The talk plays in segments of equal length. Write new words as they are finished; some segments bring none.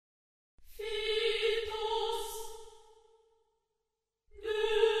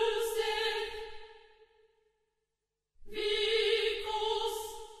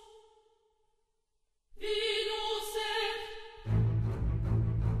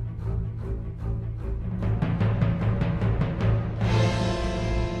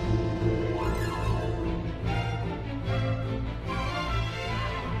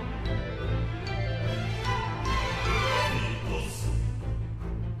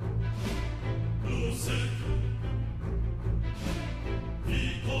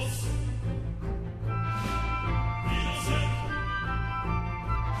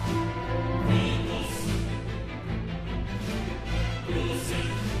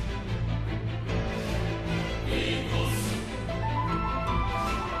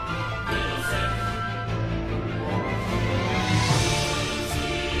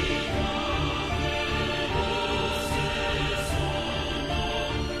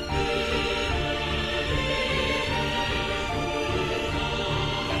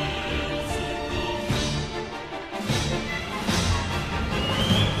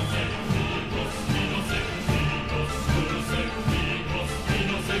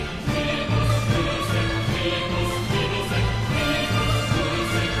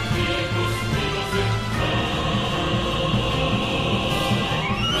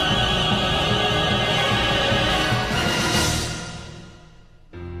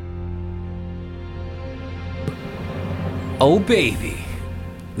Oh, baby.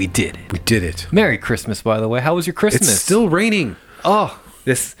 We did it. We did it. Merry Christmas, by the way. How was your Christmas? It's still raining. Oh,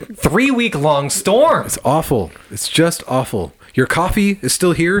 this 3-week-long storm. It's awful. It's just awful. Your coffee is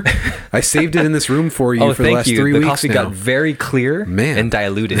still here. I saved it in this room for you for the last 3 weeks. The coffee now. got very clear and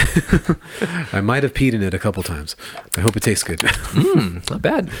diluted. I might have peed in it a couple times. I hope it tastes good. Not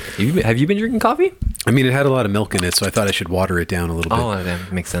bad. Have you been drinking coffee? I mean, it had a lot of milk in it, so I thought I should water it down a little bit. Oh,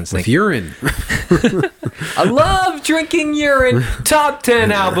 that makes sense. With urine. I love drinking urine. Top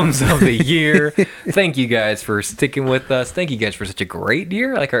 10 albums of the year. Thank you guys for sticking with us. Thank you guys for such a great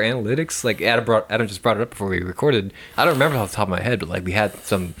year. Like our analytics, like Adam just brought it up before we recorded. I don't remember off the top of my head, but like we had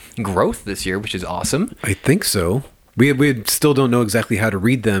some growth this year, which is awesome. I think so. We still don't know exactly how to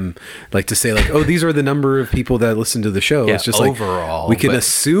read them, like to say like, oh, these are the number of people that listen to the show. Yeah, it's just overall, like we can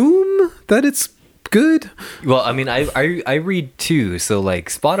assume that it's good. Well, I mean, I read too, so like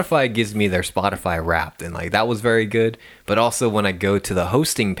Spotify gives me their Spotify Wrapped, and like that was very good. But also when I go to the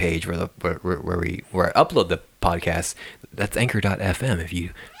hosting page where I upload the podcast, that's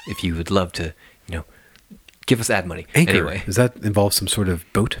Anchor.fm. If you would love to, give us ad money. Anchor. Anyway, Does that involve some sort of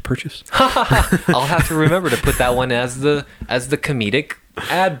boat purchase? I'll have to remember to put that one as the comedic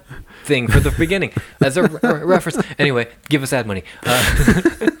ad thing for the beginning as a reference. Anyway, give us ad money.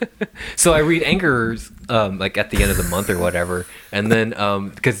 So I read Anchor's like at the end of the month or whatever, and then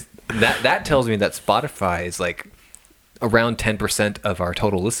because that tells me that Spotify is like around 10% of our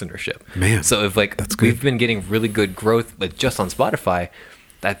total listenership. Man, so if like we've been getting really good growth, but just on Spotify,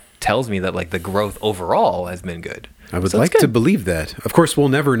 that tells me that like the growth overall has been good. I would like to believe that. Of course, we'll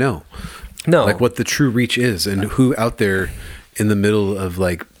never know. No, like what the true reach is and who out there in the middle of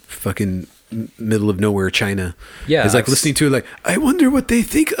like fucking middle of nowhere China is like listening to it like, I wonder what they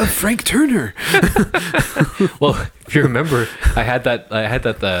think of Frank Turner. Well, if you remember, I had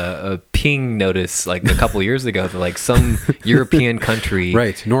that ping notice like a couple years ago that like some European country,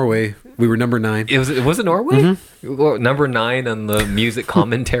 right, Norway, we were number 9. Was it Norway? Mm-hmm. Well, number 9 on the music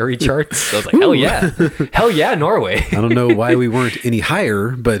commentary charts. So I was like, hell yeah, Norway. I don't know why we weren't any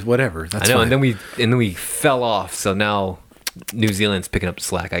higher, but whatever. That's I know, fine. and then we fell off. So now New Zealand's picking up the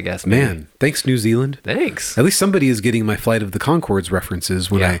slack, I guess. Maybe. Man, thanks New Zealand. Thanks. At least somebody is getting my Flight of the Conchords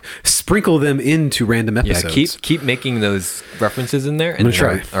references when I sprinkle them into random episodes. Yeah, keep making those references in there, and I'm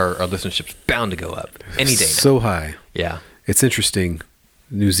gonna try. Our listenership's bound to go up any day now. So high. Yeah, it's interesting.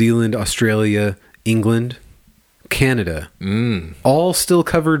 New Zealand, Australia, England, Canada, all still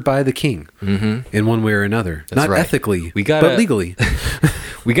covered by the king in one way or another. That's Not right. ethically, but legally.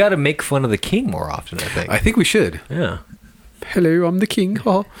 We got to make fun of the king more often, I think. I think we should. Yeah. Hello, I'm the king.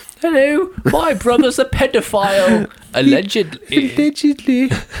 Oh. Hello, my brother's a pedophile. Allegedly.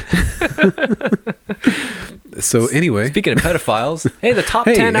 Allegedly. So anyway. Speaking of pedophiles, hey, the top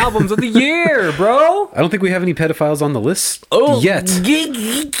 10 albums of the year, bro. I don't think we have any pedophiles on the list yet.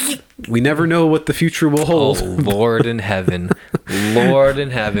 We never know what the future will hold. Oh, Lord in heaven. Lord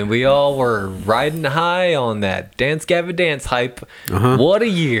in heaven. We all were riding high on that Dance Gavin Dance hype. What a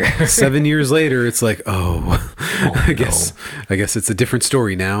year. 7 years later, it's like, I guess it's a different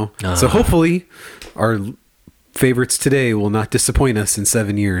story now. So hopefully our favorites today will not disappoint us in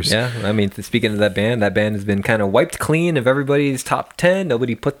 7 years. Yeah, I mean, speaking of that band has been kind of wiped clean of everybody's top 10.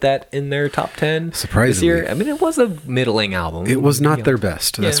 Nobody put that in their top 10 surprisingly this year. I mean, it was a middling album. It was not their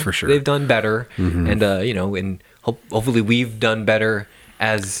best, that's for sure. They've done better, and and hopefully we've done better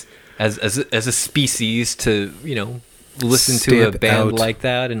as a species to listen to a band like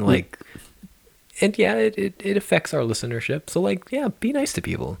that and like. And yeah, it affects our listenership. So like, yeah, be nice to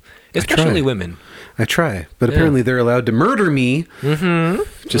people, especially women. I try, but apparently they're allowed to murder me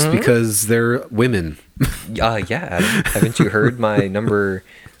just because they're women. Yeah. Haven't you heard my number?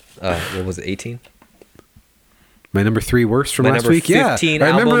 What was it? 18. My number 3 worst from my last number week. 15 I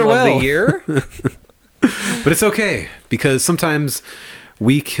remember album it well. of the year. But it's okay because sometimes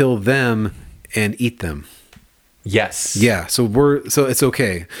we kill them and eat them. Yes. Yeah. So it's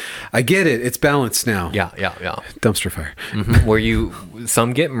okay. I get it. It's balanced now. Yeah. Dumpster fire. Where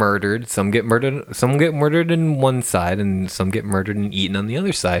some get murdered in one side, and some get murdered and eaten on the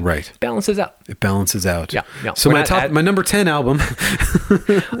other side. Right. It balances out. Yeah. So my number 10 album.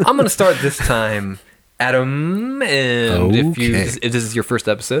 I'm gonna start this time, Adam. And if this is your first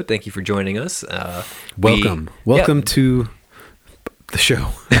episode, thank you for joining us. Welcome to the show.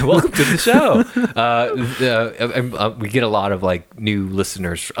 Welcome to the show. We get a lot of like new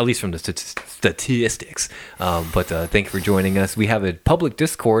listeners, at least from the statistics. But thank you for joining us. We have a public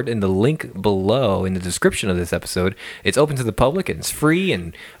Discord in the link below in the description of this episode. It's open to the public and it's free.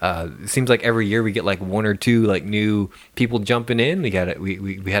 And it seems like every year we get like 1 or 2 like new people jumping in. We had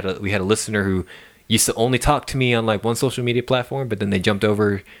a listener who used to only talk to me on like one social media platform, but then they jumped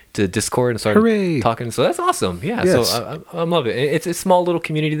over to Discord and started talking. So that's awesome. Yeah. Yes. So I love it. It's a small little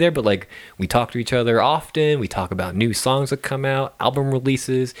community there, but like we talk to each other often. We talk about new songs that come out, album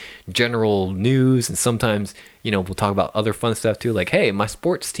releases, general news, and sometimes, we'll talk about other fun stuff too. Like, hey, my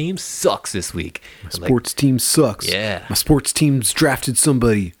sports team sucks this week. My sports team sucks. Yeah. My sports team's drafted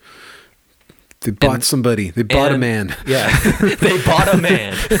somebody. They bought somebody. They bought a man. Yeah. They bought a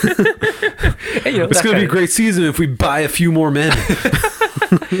man. It's going to be a great season if we buy a few more men.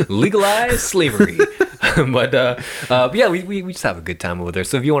 Legalize slavery. But yeah, we just have a good time over there.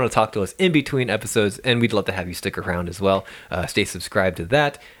 So if you want to talk to us in between episodes, and we'd love to have you stick around as well, stay subscribed to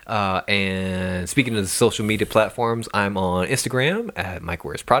that. And speaking of the social media platforms, I'm on Instagram at Mike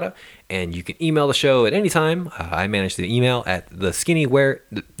Wears Prada, and you can email the show at any time. I manage the email at the skinny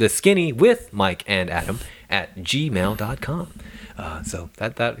with Mike and Adam at gmail.com. So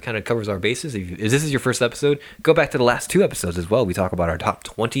that kind of covers our bases. If this is your first episode, go back to the last 2 episodes as well. We talk about our top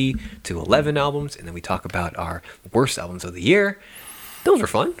 20 to 11 albums, and then we talk about our worst albums of the year. Those were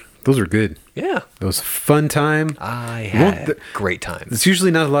fun. Those were good. Yeah. It was a fun time. I had great time. There's usually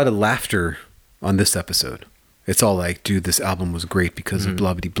not a lot of laughter on this episode. It's all like, dude, this album was great because of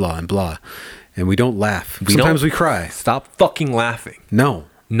blah, blah, blah, and blah. And we don't laugh. Sometimes we cry. Stop fucking laughing. No.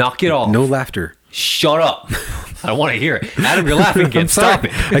 Knock it off. No laughter. Shut up. I don't want to hear it. Adam, you're laughing again. Stop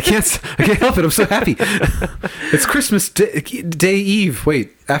it. I can't help it. I'm so happy. It's Christmas Day Eve.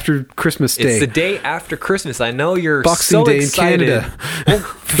 Wait, after Christmas Day. It's the day after Christmas. I know you're Boxing so Day excited. in Canada. Well,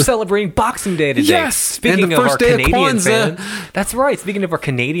 for celebrating Boxing Day today. Yes. Speaking of our Canadian fans. That's right. Speaking of our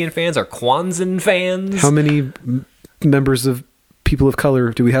Canadian fans, our Kwanzaa fans. How many members of people of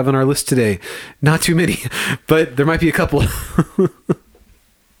color do we have on our list today? Not too many, but there might be a couple.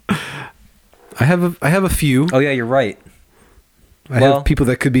 I have a few. Oh yeah, you're right. I have people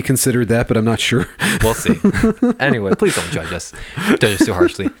that could be considered that, but I'm not sure. We'll see. Anyway, please don't judge us too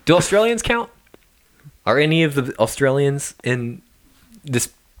harshly. Do Australians count? Are any of the Australians in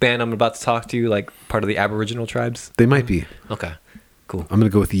this band I'm about to talk to like part of the Aboriginal tribes? They might be. Okay, cool. I'm going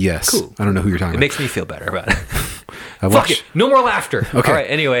to go with yes. Cool. I don't know who you're talking about. It makes me feel better about it. Fuck it. No more laughter. Okay. All right.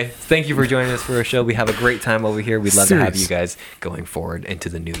 Anyway, thank you for joining us for our show. We have a great time over here. We'd love to have you guys going forward into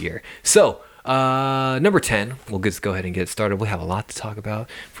the new year. So, number 10, we'll just go ahead and get started. We have a lot to talk about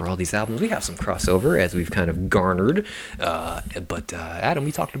for all these albums. We have some crossover as we've kind of garnered. But Adam,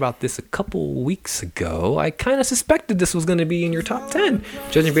 we talked about this a couple weeks ago. I kind of suspected this was going to be in your top 10,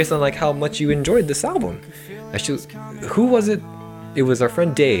 judging based on like how much you enjoyed this album. Actually, who was it? It was our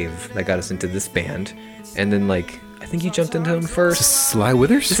friend Dave that got us into this band. And then like, I think you jumped into him first. This is Sly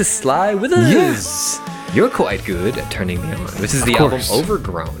Withers? This is Sly Withers. Yes. You're quite good at turning me on. This is the album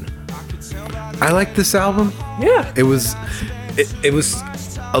Overgrown. I like this album. Yeah. It was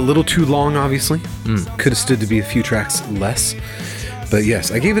a little too long, obviously. Could have stood to be a few tracks less. But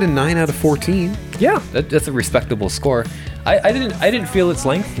yes, I gave it a 9 out of 14. Yeah, that's a respectable score. I didn't feel its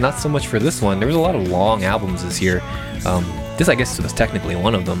length, not so much for this one. There was a lot of long albums this year. This, I guess, was technically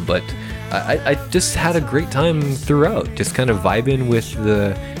one of them, but I just had a great time throughout, just kind of vibing with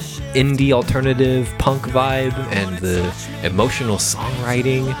the indie alternative punk vibe and the emotional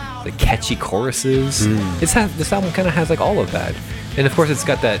songwriting, the catchy choruses. This album kind of has like all of that, and of course it's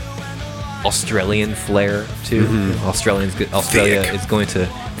got that Australian flair too. Australia is going to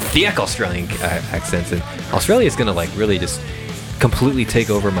thick Australian accents, and Australia is going to like really just completely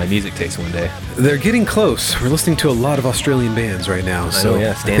take over my music taste one day. They're getting close. We're listening to a lot of Australian bands right now. So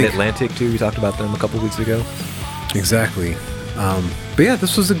yeah, Stand Atlantic too. We talked about them a couple weeks ago. Exactly. But yeah,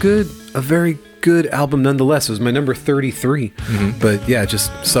 this was a very good album nonetheless. It was my number 33. But yeah, it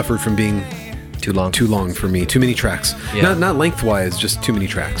just suffered from being too long for me. Too many tracks. Yeah. Not lengthwise, just too many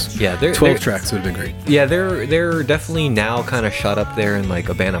tracks. Yeah, 12 tracks would have been great. Yeah, they're definitely now kind of shot up there in like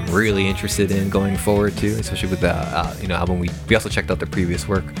a band I'm really interested in going forward too, especially with the album. We also checked out their previous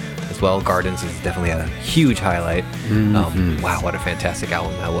work as well. Gardens is definitely a huge highlight. Wow, what a fantastic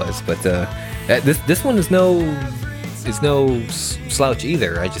album that was. But this one is no slouch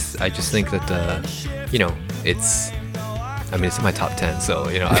either. I just think that it's in my top 10, so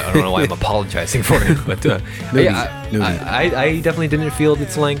I don't know why I'm apologizing for it, but I definitely didn't feel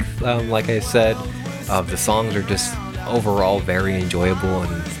its length. Like I said, the songs are just overall very enjoyable,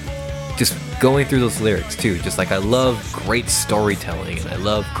 and just going through those lyrics too. Just like I love great storytelling, and I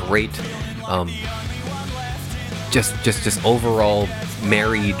love great, just overall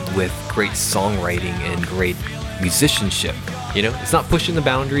married with great songwriting and great musicianship. It's not pushing the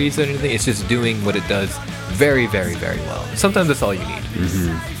boundaries or anything. It's just doing what it does very, very, very well. Sometimes that's all you need.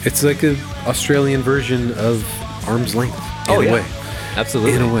 It's like an Australian version of Arm's Length. In a way.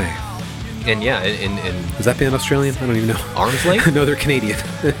 Absolutely. In a way. And yeah, in Is that band Australian? I don't even know. Arms Length? No, they're Canadian.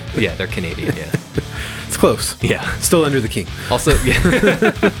 Yeah, they're Canadian. Yeah. It's close. Yeah. Still under the king. Also, yeah.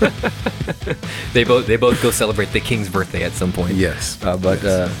 they both go celebrate the king's birthday at some point. Yes.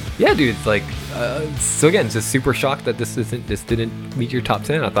 Yeah, dude. It's like, so again, just super shocked that this didn't meet your top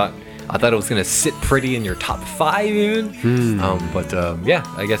 10. I thought it was gonna sit pretty in your top 5 even. Yeah,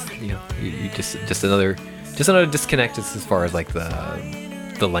 I guess you just another disconnect as far as like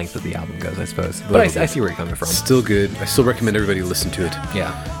the length of the album goes, I suppose. But I see where you're coming from. Still good. I still recommend everybody listen to it.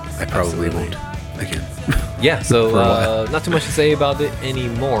 Yeah. I probably absolutely. won't again. Yeah, so For a while. not too much to say about it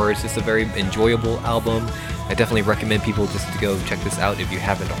anymore. It's just a very enjoyable album. I definitely recommend people just to go check this out if you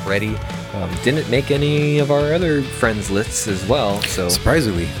haven't already. Didn't make any of our other friends' lists as well, so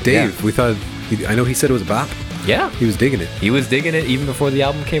Surprisingly, Dave, Yeah. we thought. I know he said it was a bop. yeah, He was digging it. he was digging it even before the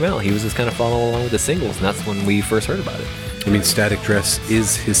album came out. He was just kind of following along with the singles, and that's when we first heard about it. I mean, Static Dress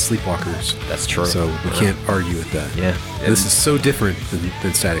is his Sleepwalkers. That's true. So we can't argue with that. Yeah. This is so different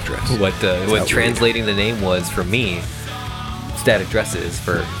than Static Dress. What outrageous. translating the name was for me, Static Dresses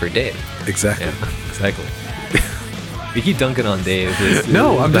for Dave. Exactly. Yeah, exactly. We keep dunking on Dave.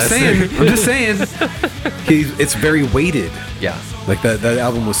 No, I'm just saying. I'm just saying. It's very weighted. Yeah. Like that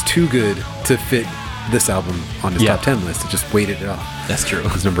album was too good to fit this album on his Yeah. top 10 list. It just weighted it off. That's true.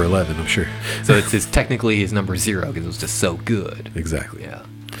 It was number 11, I'm sure. So it's technically his number 0 because it was just so good. Exactly. Yeah.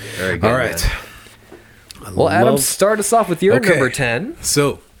 Very good. All right. man. Well, Adam, start us off with your Okay. number 10.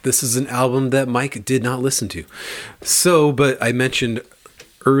 So this is an album that Mike did not listen to. So, but I mentioned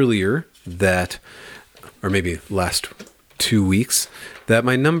earlier that, or maybe last 2 weeks, that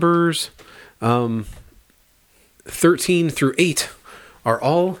my numbers 13 through 8 are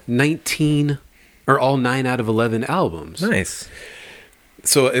all 9 out of 11 albums. Nice.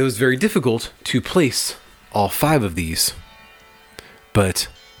 So it was very difficult to place all 5 of these. But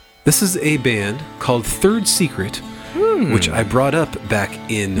this is a band called Third Secret, which I brought up back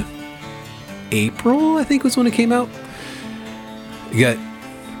in April, I think was when it came out. You got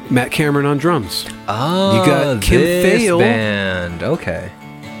Matt Cameron on drums. Oh, You got Kim this Thayil. band. Okay.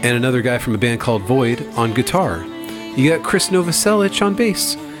 And another guy from a band called Void on guitar. You got Chris Novoselic on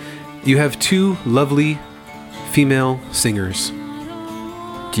bass. You have 2 lovely female singers.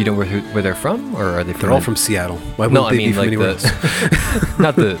 Do you know where they're from, or are they from? They're all from Seattle. Why No, wouldn't I they mean be from like anywhere else?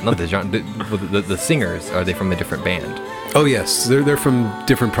 not the genre. The singers, are they from a different band? Oh yes, they're from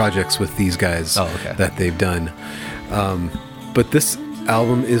different projects with these guys Oh, okay. that they've done. But this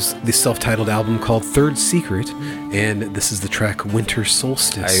album is the self-titled album called Third Secret, and this is the track Winter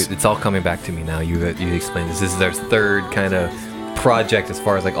Solstice. It's all coming back to me now. You explained this. This is their third kind of project as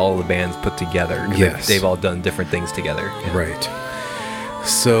far as like all the bands put together. 'Cause Yes. they've all done different things together. Yeah. Right.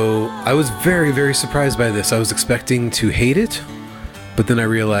 So I was very, very surprised by this. I was expecting to hate it, but then I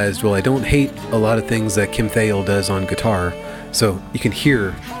realized, well, I don't hate a lot of things that Kim Thayil does on guitar. So you can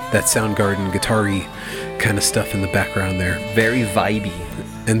hear that Soundgarden guitar-y kind of stuff in the background there. Very vibey.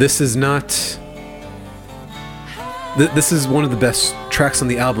 And this is not... This is one of the best tracks on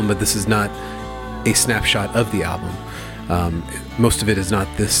the album, but this is not a snapshot of the album. Most of it is not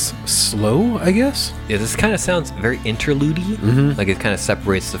this slow, I guess. Yeah, this kind of sounds very interlude-y. Mm-hmm. Like it kind of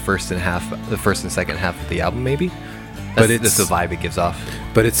separates the first and second half of the album, maybe. But That's it's- the vibe it gives off.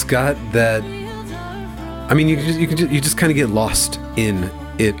 But it's got that... I mean, you just kind of get lost in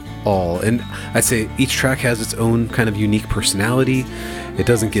it all. And I'd say each track has its own kind of unique personality. It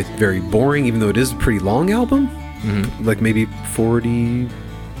doesn't get very boring, even though it is a pretty long album. Mm-hmm. Like maybe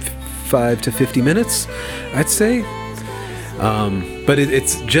 45 to 50 minutes, I'd say. But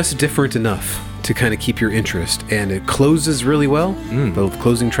it's just different enough to kind of keep your interest. And it closes really well. The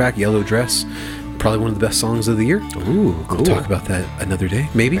closing track, Yellow Dress, probably one of the best songs of the year. Ooh, cool. We'll talk about that another day,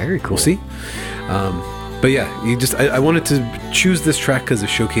 maybe. Very cool. We'll see. But yeah, I wanted to choose this track because it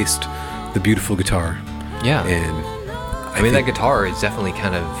showcased the beautiful guitar. Yeah. And I mean, that guitar is definitely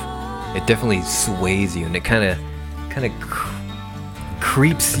it definitely sways you, and it kind of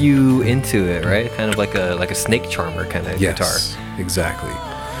creeps you into it, right? Kind of like a snake charmer kind of guitar. Yes, exactly.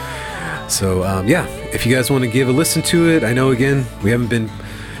 So yeah, if you guys want to give a listen to it, I know again we haven't been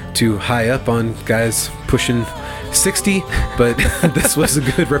too high up on guys pushing 60, but this was a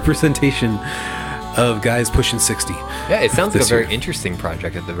good representation of guys pushing 60. Yeah, it sounds like a this very year. interesting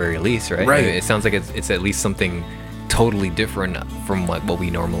project at the very least, right? Right. It sounds like it's at least something totally different from what we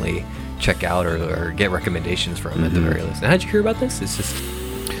normally check out or get recommendations from at the very least. Now, how'd you hear about this? It's just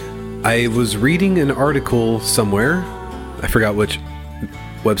I was reading an article somewhere, I forgot which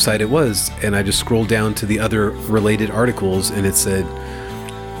website it was, and I just scrolled down to the other related articles, and it said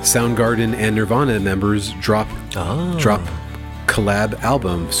Soundgarden and Nirvana members drop collab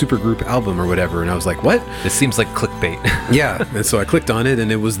album, supergroup album or whatever. And I was like, what? This seems like clickbait. Yeah. And so I clicked on it and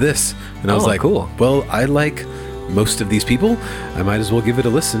it was this. And I was like, cool. Well, I like most of these people. I might as well give it a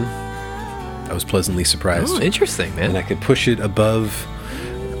listen. I was pleasantly surprised. Oh, interesting, man. And I could push it above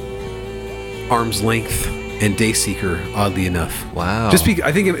Arm's Length and Dayseeker, oddly enough. Wow. Just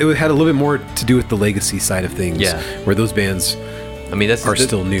I think it had a little bit more to do with the legacy side of things. Yeah. Where those bands I mean, are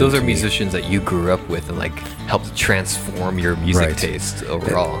still new. Those to are me. musicians that you grew up with and like helped transform your music Right. taste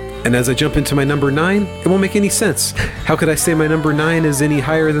overall. And as I jump into my number 9, it won't make any sense. How could I say my number 9 is any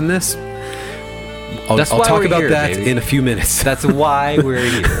higher than this? I'll That's why talk we're about here, that baby. in a few minutes. That's why we're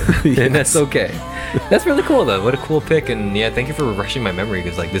here, and that's Yes. okay. That's really cool, though. What a cool pick, and yeah, thank you for refreshing my memory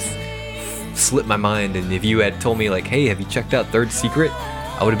because like this slipped my mind. And if you had told me like, "Hey, have you checked out Third Secret?"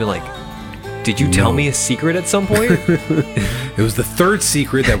 I would have been like, "Did you tell No. me a secret at some point?" It was the third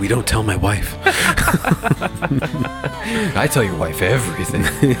secret that we don't tell my wife. I tell your wife everything.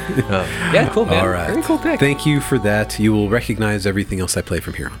 Yeah, cool, man. All right. Very cool pick. Thank you for that. You will recognize everything else I play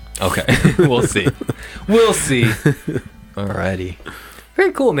from here on. Okay, we'll see. We'll see. Alrighty.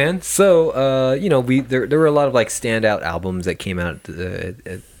 Very cool, man. So, there were a lot of like standout albums that came out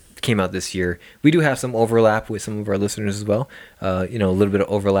this year. We do have some overlap with some of our listeners as well. A little bit of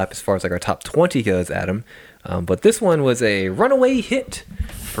overlap as far as like our top 20 goes, Adam. But this one was a runaway hit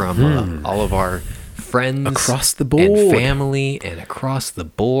from all of our friends Across the board. and family and across the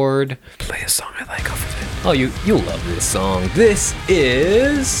board. Play a song I like off of it. Oh, you'll love this song. This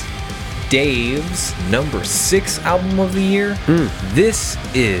is Dave's number 6 album of the year. This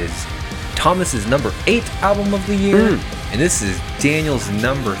is Thomas's number 8 album of the year. And this is Daniel's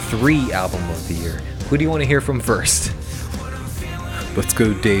number 3 album of the year. Who do you want to hear from first? Let's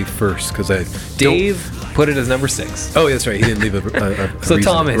go Dave first, because Dave put it as number 6. Oh, that's right. He didn't leave a So reason,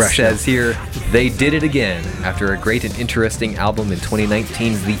 Thomas rationale. says here, they did it again. After a great and interesting album in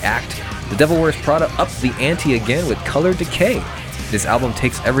 2019's The Act, The Devil Wears Prada upped the ante again with Color Decay. This album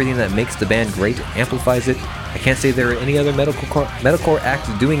takes everything that makes the band great and amplifies it. I can't say there are any other metalcore acts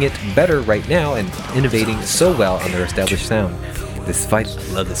doing it better right now and innovating so well on their established sound. This fight,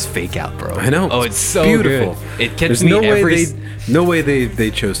 I love this fake out, bro. I know. Oh, it's so beautiful. good. It gets There's me no every... way no way they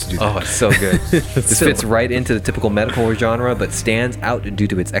chose to do that. Oh, it's so good. This So- fits right into the typical metalcore genre, but stands out due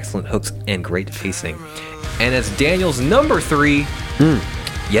to its excellent hooks and great pacing. And as Daniel's number 3,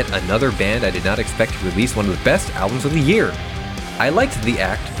 yet another band I did not expect to release one of the best albums of the year. I liked The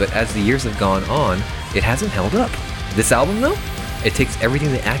Act, but as the years have gone on, it hasn't held up. This album, though, it takes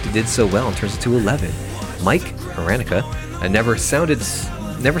everything The Act did so well and turns it to 11. Mike Haranica never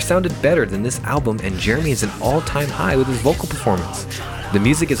sounded better than this album, and Jeremy is an all-time high with his vocal performance. The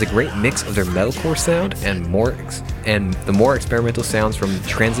music is a great mix of their metalcore sound and the more experimental sounds from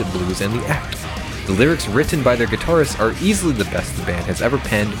Transit Blues and The Act. The lyrics written by their guitarists are easily the best the band has ever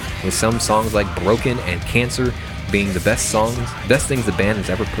penned, with some songs like Broken and Cancer being the best things the band has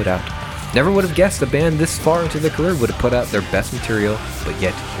ever put out. Never would have guessed a band this far into their career would have put out their best material, but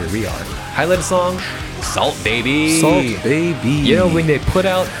yet here we are. Highlighted song, Salt Baby. Salt Baby. You know, when they put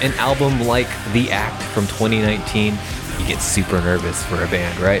out an album like The Act from 2019, you get super nervous for a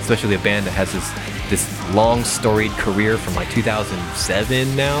band, right? Especially a band that has this long storied career from like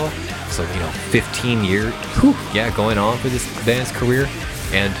 2007 now. So, 15 years, going on for this band's career.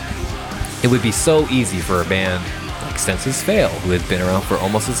 And it would be so easy for a band like Senses Fail, who had been around for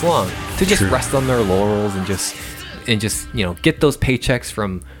almost as long, to just rest on their laurels and just get those paychecks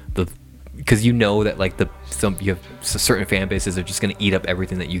from because that like you have certain fan bases are just going to eat up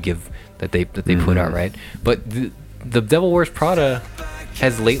everything that you give that they put out, right? But the Devil Wears Prada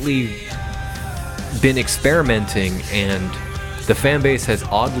has lately been experimenting, and the fan base has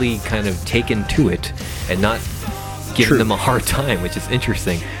oddly kind of taken to it and not giving them a hard time, which is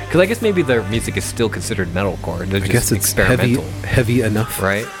interesting. Because I guess maybe their music is still considered metalcore. They're I just guess it's experimental, heavy enough.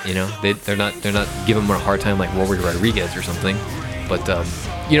 right? They're not giving them a hard time like Robert Rodriguez or something. But so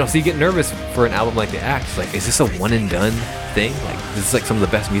you get nervous for an album like The Act. It's like, is this a one and done thing? Like, this is like some of the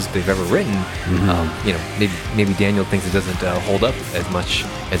best music they've ever written. Maybe Daniel thinks it doesn't hold up as much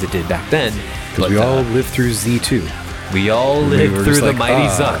as it did back then. Because we all lived through Z2. We all We lived were through just the like, mighty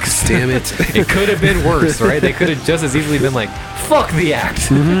Zucks. Damn it. It could have been worse, right? They could have just as easily been like, fuck The Act.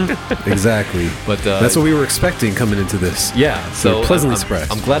 Exactly. But that's what we were expecting coming into this. yeah, so We're pleasantly I'm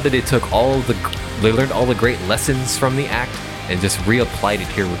surprised. I'm glad that they took they learned all the great lessons from The Act and just reapplied it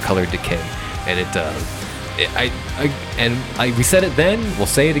here with Color Decay. And we said it then, we'll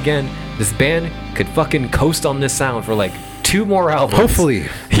say it again. This band could fucking coast on this sound for like 2 more albums. Hopefully.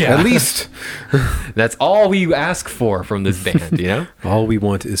 Yeah. At least. That's all we ask for from this band, you know? All we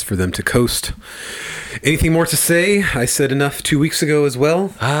want is for them to coast. Anything more to say? I said enough 2 weeks ago as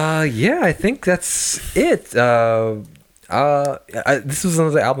well. Yeah, I think that's it. This was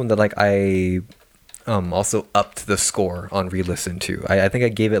another album that like I also upped the score on re-listen to. I think I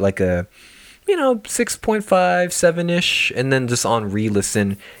gave it like a 6.5, 7-ish, and then just on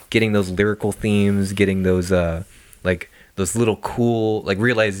re-listen, getting those lyrical themes, getting those like those little cool, like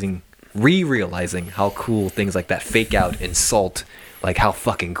realizing how cool things like that Fake Out and Salt, like how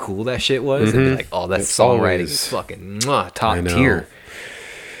fucking cool that shit was, and be like, oh, that songwriting is fucking top tier.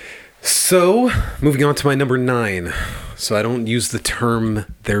 So, moving on to my number 9. So I don't use the term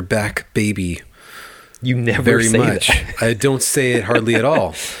 "they're back, baby" You never very say much. that. I don't say it hardly at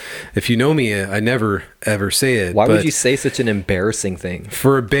all. If you know me, I never ever say it. Why would but you say such an embarrassing thing?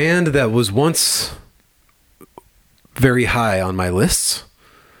 for a band that was once very high on my lists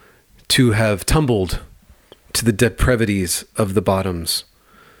to have tumbled to the depravities of the bottoms,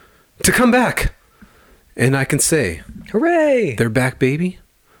 to come back, and I can say, Hooray! they're back, baby.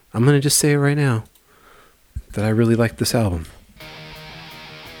 I'm going to just say it right now that I really like this album.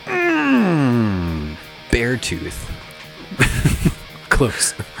 Beartooth.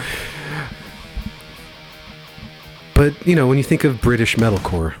 Close. But, when you think of British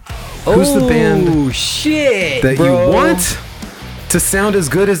metalcore, who's the band Oh shit! that bro. you want to sound as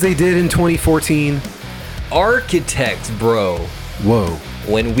good as they did in 2014? Architects, bro. Whoa.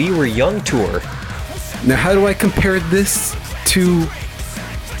 When We Were Young tour. Now, how do I compare this to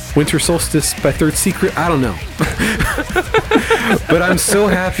Winter Solstice by Third Secret? I don't know. But I'm so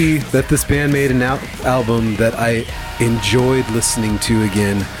happy that this band made an album that I enjoyed listening to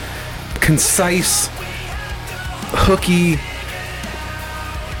again. Concise, hooky.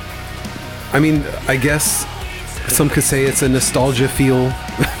 I mean, I guess some could say it's a nostalgia feel.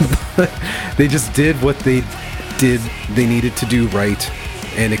 They just did what they needed to do right.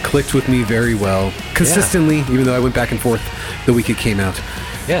 And it clicked with me very well. Consistently, even though I went back and forth the week it came out.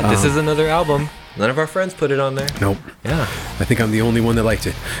 Yeah, this is another album. None of our friends put it on there. Nope. Yeah. I think I'm the only one that liked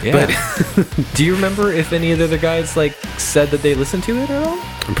it. Yeah. But Do you remember if any of the other guys like said that they listened to it at all?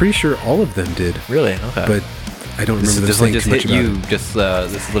 I'm pretty sure all of them did. Really? Okay. But I don't this remember them just like saying just too much hit about you it. just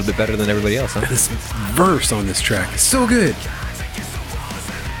this is a little bit better than everybody else, huh? This verse on this track is so good.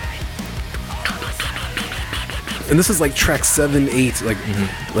 And this is like track 7, 8,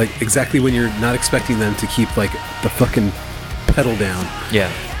 like exactly when you're not expecting them to keep like the fucking pedal down. Yeah.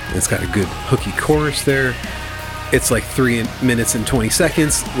 And it's got a good hooky chorus there. It's like 3 minutes and 20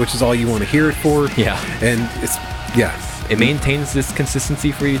 seconds, which is all you want to hear it for. Yeah. And it's, yeah, It maintains this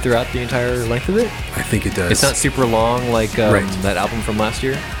consistency for you throughout the entire length of it. I think it does. It's not super long like Right. that album from last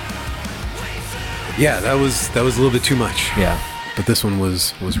year. Yeah, that was a little bit too much. Yeah. But this one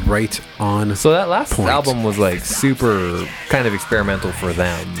was right on. So that last Point. album was like super kind of experimental for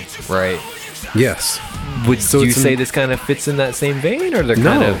them, right? Yes. Would So you it's say this kind of fits in that same vein, or they're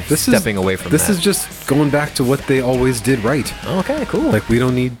kind of stepping away from this that? is just going back to what they always did right. Okay, cool. Like, we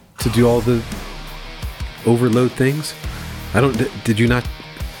don't need to do all the overload things. Did you not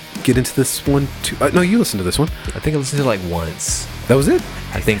get into this one too? No, you listened to this one. I think I listened to it like once. That was it?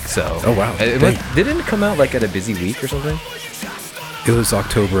 I think so. Oh, wow. Didn't it come out like at a busy week or something? It was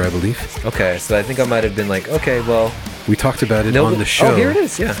October, I believe. Okay, so I think I might have been like, okay, well, We talked about it no, on the show. Oh, here it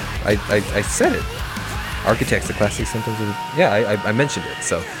is. Yeah, I said it. Architects, the classic symptoms of. Yeah, I mentioned it.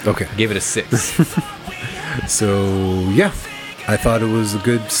 So Okay. gave it a 6. So, yeah. I thought it was a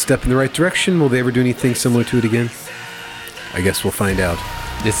good step in the right direction. Will they ever do anything similar to it again? I guess we'll find out.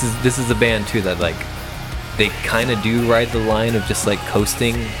 This is a band too that like they kind of do ride the line of just like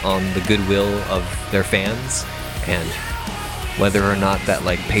coasting on the goodwill of their fans, and whether or not that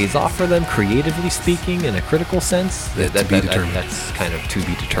like pays off for them creatively speaking in a critical sense, To be determined. that's kind of to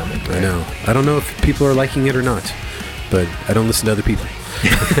be determined. I Right? know. I don't know if people are liking it or not, but I don't listen to other people.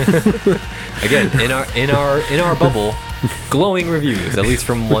 Again, in our bubble, glowing reviews, at least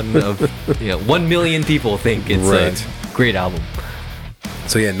from 1 million people think it's Right. a great album.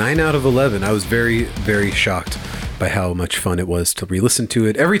 So yeah, 9 out of 11. I was very, very shocked by how much fun it was to re-listen to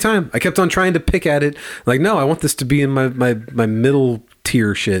it every time. I kept on trying to pick at it. Like, no, I want this to be in my middle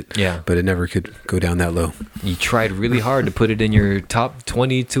tier shit. Yeah. But it never could go down that low. You tried really hard to put it in your top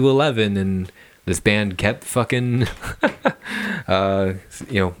 20 to 11, and this band kept fucking,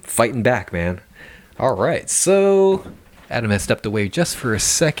 fighting back, man. All right, so Adam has stepped away just for a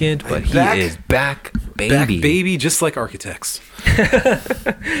second, but he back. is back, baby. Back baby, just like Architects.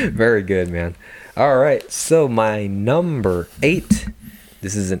 Very good, man. All right, so my number 8.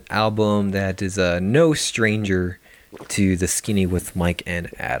 This is an album that is no stranger to The Skinny with Mike and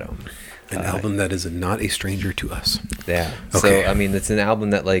Adam. An album that is not a stranger to us. Yeah. Okay. So, I mean, it's an album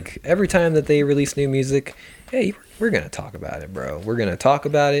that, like, every time that they release new music, hey, we're going to talk about it, bro. We're going to talk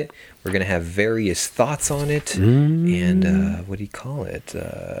about it. We're going to have various thoughts on it. And, what do you call it?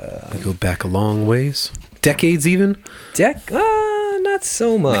 We go back a long ways. Decades, even? Not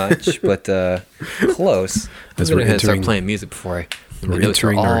so much, but close. As I'm we're gonna have to start entering, playing music before we're my notes are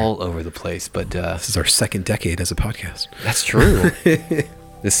entering our- all over the place. But this is our second decade as a podcast. That's true.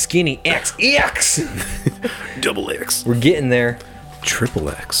 The Skinny XX. Double X. We're getting there. Triple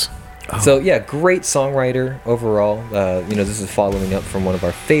X. Oh, So yeah, great songwriter overall. This is following up from one of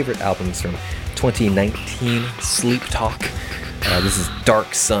our favorite albums from 2019, Sleep Talk. This is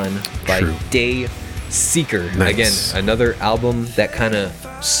Dark Sun by True. Day Seeker. Nice. Again, another album that kind of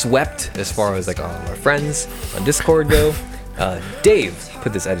swept as far as like all of our friends on Discord go. Dave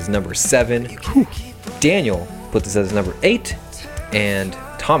put this at his number 7. Daniel put this at his number 8, and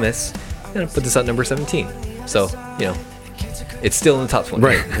Thomas put this at number 17. So it's still in the top 20.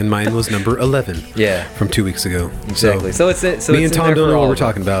 right. And mine was number 11. Yeah. From 2 weeks ago. Exactly. So it's me it's and in Tom there don't for know what all we're of them.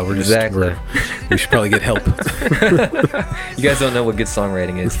 talking about. We're just, Exactly. we should probably get help. You guys don't know what good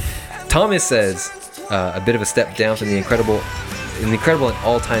songwriting is. Thomas says a bit of a step down from the incredible and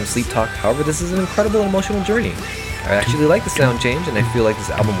all-time Sleep Talk. However, this is an incredible and emotional journey. I actually like the sound change, and I feel like this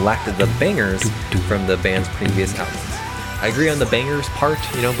album lacked the bangers from the band's previous albums. I agree on the bangers part,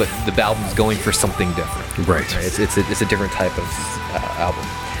 but the album's going for something different. Right. It's a different type of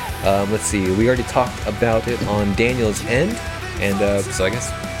album. Let's see. We already talked about it on Daniel's end, and so I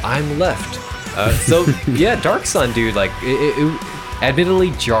guess I'm left. So yeah, Dark Sun, dude. Like, it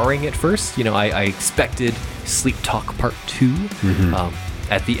admittedly jarring at first. I expected Sleep Talk Part 2.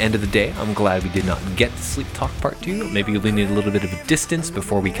 At the end of the day, I'm glad we did not get Sleep Talk Part 2. Maybe we needed a little bit of a distance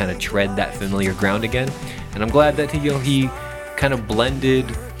before we kind of tread that familiar ground again. And I'm glad that he kind of blended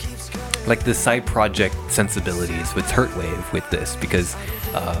like the side project sensibilities with Hurtwave with this, because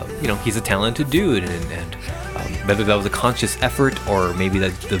he's a talented dude, and whether that was a conscious effort or maybe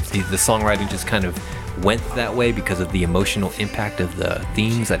that the songwriting just kind of went that way because of the emotional impact of the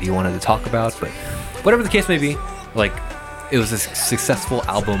themes that he wanted to talk about. But whatever the case may be, like, it was a successful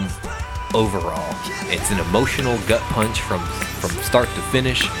album overall. It's an emotional gut punch from start to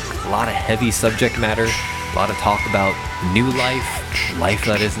finish. A lot of heavy subject matter. A lot of talk about new life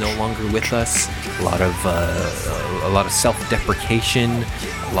that is no longer with us. A lot of self-deprecation,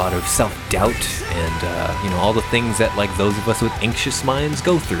 a lot of self-doubt, and all the things that like those of us with anxious minds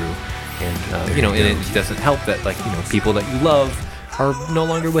go through. And and it doesn't help that people that you love are no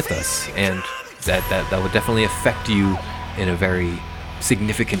longer with us, and that would definitely affect you in a very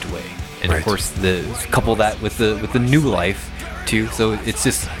significant way. And Right. of course, couple that with the new life too. So it's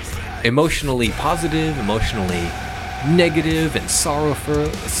just emotionally positive, emotionally negative, and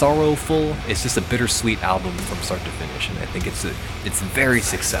sorrowful. It's just a bittersweet album from start to finish, and I think it's very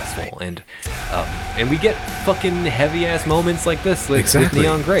successful. And we get fucking heavy ass moments like this with Exactly.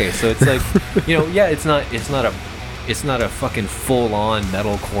 Neon Grey. So it's like it's not a fucking full on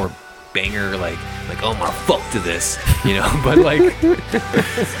metalcore banger like oh, I'm gonna fuck to this, but like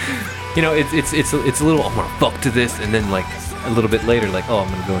it's a little, I'm gonna fuck to this, and then like a little bit later, like, oh, I'm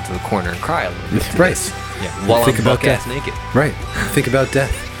gonna go into the corner and cry a little bit to Right. this. Yeah, while Think I'm about buck ass death. naked. Right. Think about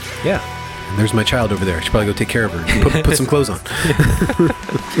death. Yeah. And there's my child over there. I should probably go take care of her. Put some clothes on.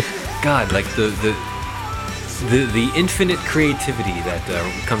 God, like the infinite creativity that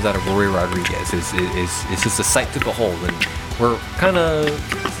comes out of Rory Rodriguez is just a sight to behold, and we're kind of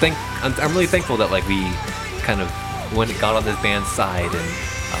I'm really thankful that like we kind of when it got on this band's side,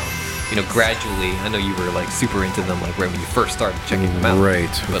 and gradually. I know you were like super into them like right when you first started checking them out, Right.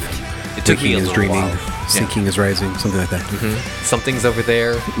 But like, it took me Waking a is little dreaming, while. sinking is rising, something like that. Something's over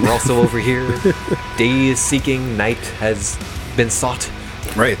there. We're also over here. Day is seeking, night has been sought.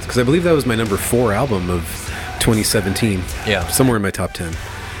 Right, because I believe that was my number 4 album of 2017. Yeah. Somewhere in my top 10.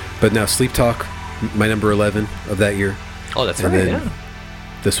 But now Sleep Talk, my number 11 of that year. Oh, that's And right. then Yeah.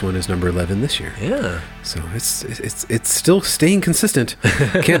 This one is number 11 this year. Yeah. So it's still staying consistent.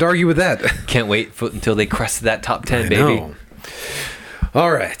 Can't argue with that. Can't wait until they crest that top 10, I baby. know.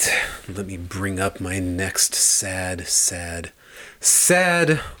 All right. Let me bring up my next sad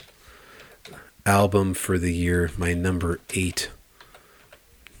album for the year. My number 8.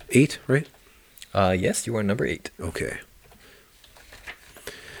 8, right? Yes, you are number 8. Okay.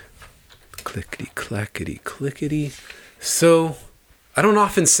 Clickety clackety clickety. So, I don't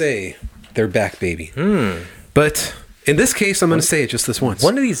often say they're back, baby. But in this case, I'm going to say it just this once.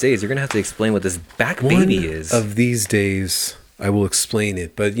 One of these days, you're going to have to explain what this back One baby is. of these days, I will explain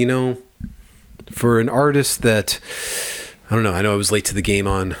it. But, for an artist that, I don't know, I know I was late to the game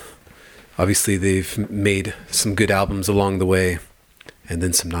on. Obviously, they've made some good albums along the way, and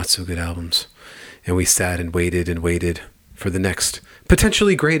then some not so good albums. And we sat and waited for the next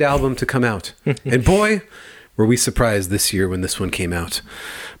potentially great album to come out. And boy, were we surprised this year when this one came out.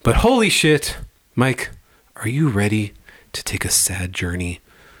 But holy shit, Mike, are you ready to take a sad journey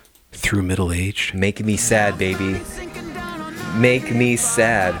through middle age? Make me sad, baby. Make me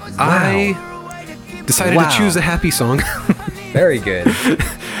sad. Wow. I decided to choose a happy song. Very good.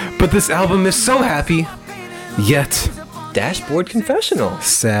 But this album is so happy, yet Dashboard Confessional.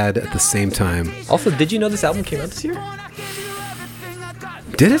 sad at the same time. Also, did you know this album came out this year?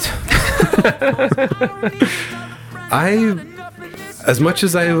 Did it? As much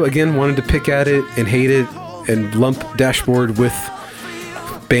as I, again, wanted to pick at it and hate it and lump Dashboard with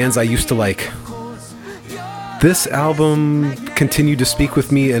bands I used to like, this album continued to speak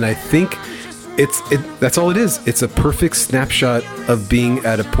with me, and I think that's all it is. It's a perfect snapshot of being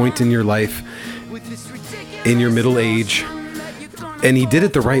at a point in your life, in your middle age, and he did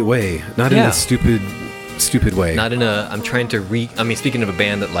it the right way, not in a stupid way. Not in a, I'm trying to speaking of a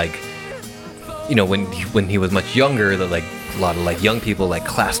band that, like, you know, when he was much younger, that like a lot of like young people like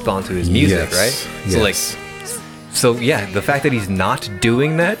clasped onto his music, Yes, right? yes. So yeah, the fact that he's not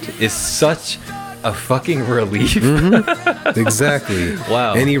doing that is such a fucking relief. Exactly.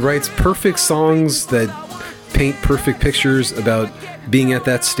 Wow. And he writes perfect songs that paint perfect pictures about being at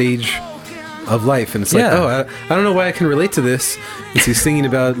that stage of life. And it's like, Yeah. I don't know why I can relate to this. He's singing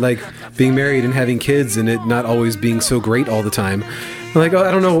about like being married and having kids and it not always being so great all the time. I'm like,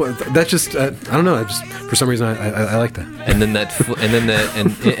 I don't know. That's just, I don't know. I just, for some reason, I like that. And then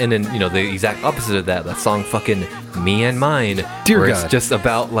and then you know, the exact opposite of that song fucking Me and Mine, Dear where God. it's just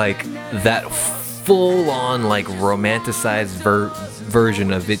about like that full on like romanticized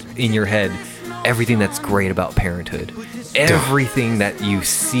version of it in your head, everything that's great about parenthood, everything that you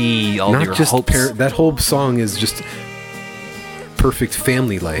see, all Not your just hopes, that whole song is just perfect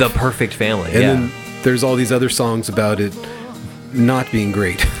family life. the perfect family. and Yeah, then there's all these other songs about it not being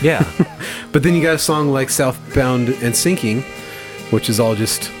great. yeah. But then you got a song like Southbound and Sinking, which is all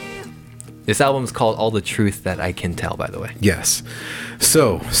just, This album's called All the Truth That I Can Tell, by the way. yes.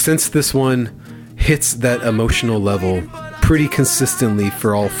 So, since this one hits that emotional level pretty consistently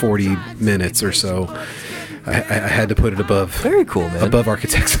for all 40 minutes or so, I had to put it above. Very cool, man. Above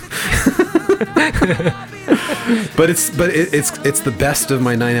Architects. But it's the best of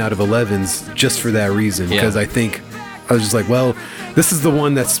my 9 out of 11s just for that reason, because Yeah. I think I was just like, well, this is the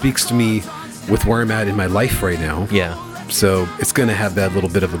one that speaks to me with where I'm at in my life right now. Yeah. So it's gonna have that little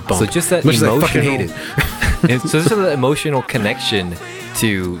bit of a bump. So just that As much as I fucking emotional, hate it. so just that emotional connection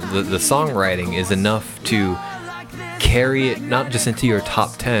to the songwriting is enough to carry it not just into your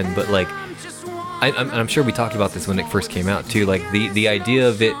top 10, but like I'm sure we talked about this when it first came out too. Like the idea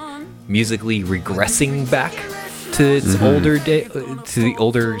of it musically regressing back to its older day, to the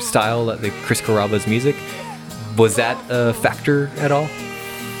older style, like the Chris Caraba's music. Was that a factor at all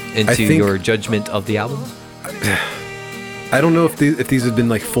into think- your judgment of the album? I don't know if these had been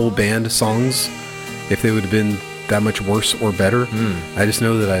like full band songs, if they would have been that much worse or better. I just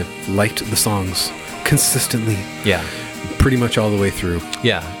know that I liked the songs consistently, Yeah. pretty much all the way through.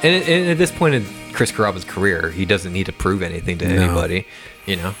 Yeah, and at this point in Chris Caraba's career, he doesn't need to prove anything to No. anybody.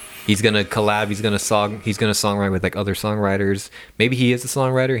 You know, he's gonna collab, he's gonna songwrite with like other songwriters. Maybe he is a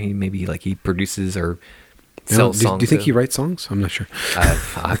songwriter. He produces or sells songs. Do you think too. he writes songs? I'm not sure.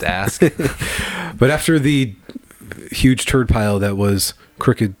 I'll have to ask. But after the huge turd pile that was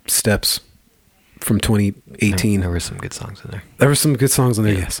Crooked Steps from 2018, There were some good songs in there. there were some good songs on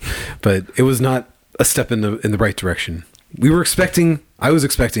there, yes, but it was not a step in the right direction. I was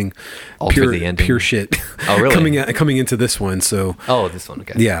expecting Alter the ending. pure shit. Oh, really? coming into this one. So Oh, this one.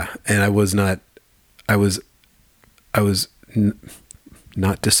 Okay. yeah, and I was not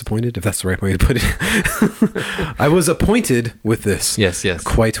disappointed, if that's the right way to put it. I was appointed with this. Yes.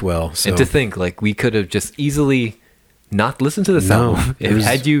 Quite well. So And to think, like, we could have just easily not listened to this No, album. it was-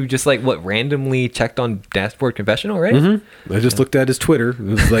 Had you just like randomly checked on Dashboard Confessional, right? I just looked at his Twitter. It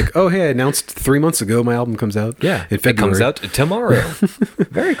was like, oh, hey, I announced 3 months ago my album comes out. Yeah, in it February. comes out tomorrow.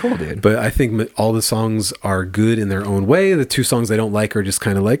 Very cool, dude. But I think all the songs are good in their own way. The 2 songs I don't like are just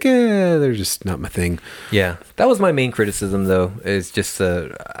kind of like, they're just not my thing. Yeah, that was my main criticism, though. Is just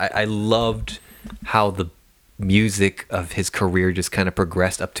I loved how the music of his career just kind of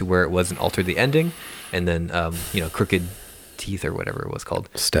progressed up to where it was and altered the ending, and then Crooked Teeth or whatever it was called.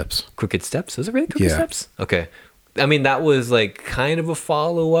 Steps. Crooked Steps. Was it really Crooked Yeah. Steps? Okay. I mean, that was like kind of a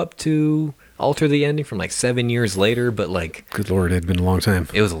follow up to alter the ending from like 7 years later, but like Good Lord, it had been a long time.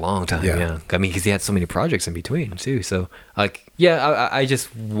 it was a long time. Yeah. Yeah, I mean, because he had so many projects in between too. So like, yeah, I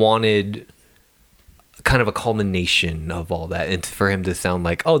just wanted kind of a culmination of all that, and for him to sound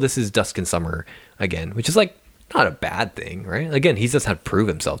like, oh, this is Dusk and Summer again, which is like not a bad thing, right? Again, he doesn't have to prove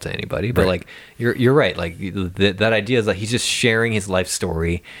himself to anybody, but Right. like you're right. Like that idea is like he's just sharing his life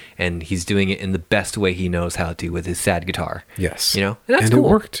story, and he's doing it in the best way he knows how to with his sad guitar. Yes. You know, and that's and cool. it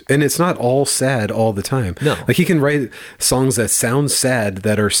worked. And it's not all sad all the time. No. Like he can write songs that sound sad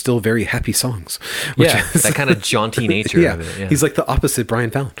that are still very happy songs. which Yeah, is- that kind of jaunty nature yeah. of it. Yeah. He's like the opposite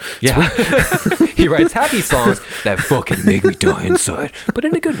Brian Fallon. Yeah. He writes happy songs that fucking make me die inside, but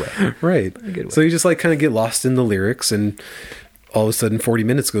in a good way. Right. good way. So you just like kind of get lost in the lyrics, and all of a sudden 40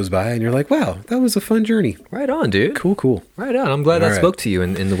 minutes goes by and you're like, wow, that was a fun journey. Right on, dude. Cool. Right on. I'm glad that All right. spoke to you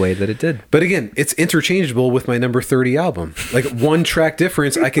in the way that it did. But again, it's interchangeable with my number 30 album. Like one track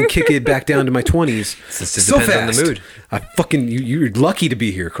difference, I can kick it back down to my 20s. Just depends on the mood. I fucking you're lucky to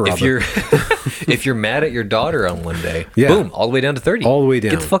be here, Karaba. If you're if you're mad at your daughter on one day, Yeah. boom, all the way down to 30. All the way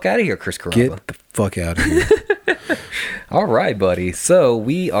down. Get the fuck out of here, Chris Caraba. Get the fuck out of here. All right, buddy. So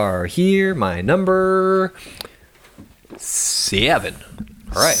we are here. My number 7.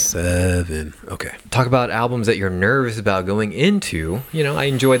 All right. 7. Okay. Talk about albums that you're nervous about going into. You know, I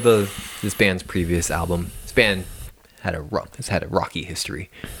enjoyed this band's previous album. This band has had a rocky history.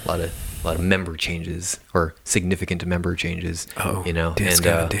 A lot of member changes, or significant member changes. Oh, you know, dance, and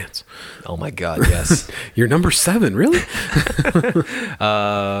Gavin, dance. oh my god, yes. You're number 7, really?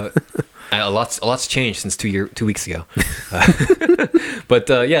 A lot's changed since 2 weeks ago. But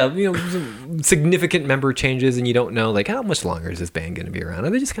yeah, you know, some significant member changes, and you don't know like how much longer is this band going to be around? Are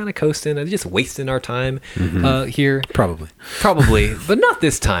they just kind of coasting? Are they just wasting our time here? Probably. Probably, but not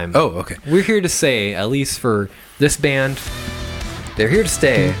this time. Oh, okay. We're here to say, at least for this band, they're here to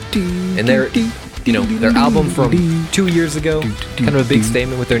stay, and they're, you know, their album from 2 years ago, kind of a big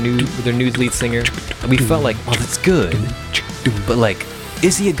statement with their new lead singer. And we felt like, oh, that's good, but like,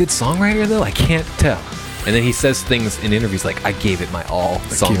 is he a good songwriter though? I can't tell. And then he says things in interviews like, I gave it my all,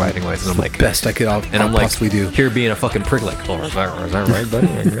 songwriting wise, and I'm like, best I could and possibly do. Here being a fucking prick, like, oh, is that right, buddy?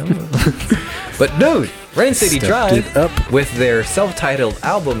 But dude, Rain City Stepped Drive it up. with their self-titled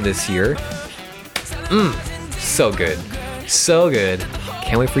album this year, so good, so good.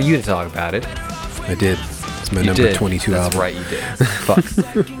 Can't wait for you to talk about it. I did. It's my You number did. 22 That's album. right, you did.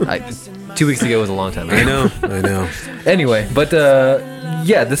 Fuck. 2 weeks ago was a long time ago. I know. Anyway, but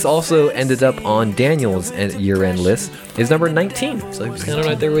yeah, this also ended up on Daniel's year-end list. Is number 19, so it's kind of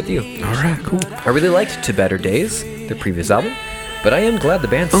right there with you. All right, cool. I really liked To Better Days, their previous album, but I am glad the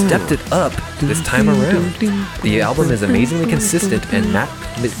band stepped it up this time around. The album is amazingly consistent, and Matt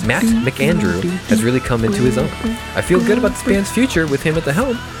McAndrew has really come into his own. I feel good about this band's future with him at the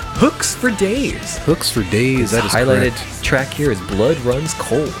helm. Hooks for Days. Hooks for Days. That is Highlighted correct. track here is Blood Runs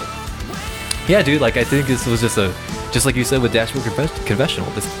Cold. Yeah, dude, like I think this was just like you said with Dashboard Confessional.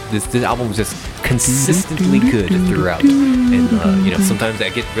 This album was just consistently good throughout, and you know, sometimes I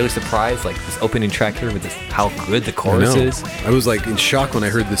get really surprised, like this opening track here with this, how good the I chorus know. is. I was like in shock when I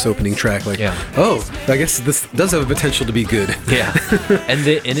heard this opening track. Like, Yeah. oh, I guess this does have a potential to be good. Yeah, and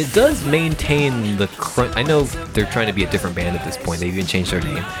it does maintain the crunch. I know they're trying to be a different band at this point. They've even changed their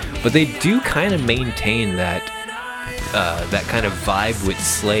name, but they do kind of maintain that kind of vibe with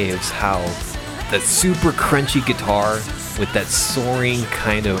Slaves. How that super crunchy guitar with that soaring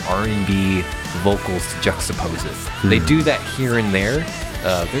kind of R&B vocals to juxtapose it. They do that here and there.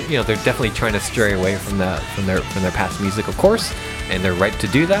 They're definitely trying to stray away from that from their past music, of course, and they're right to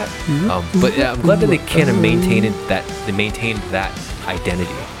do that. But yeah, I'm glad that they kind of maintained that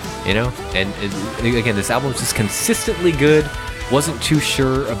identity, you know. And again, this album's just consistently good. Wasn't too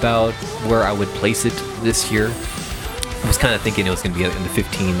sure about where I would place it this year. I was kind of thinking it was going to be in the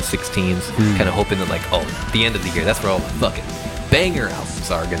 15s, 16s, kind of hoping that like, oh, the end of the year, that's where all the fucking banger albums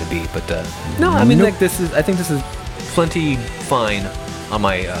are going to be. But no, I mean, Nope. like I think this is plenty fine on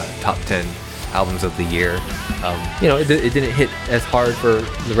my top 10 albums of the year. You know, it didn't hit as hard for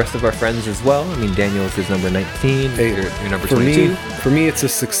the rest of our friends as well. I mean, Daniel's is number 19, Hey, you're number for 22. for me, it's a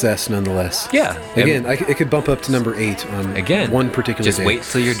success nonetheless. Yeah. Again, it could bump up to number 8 on one particular just day. wait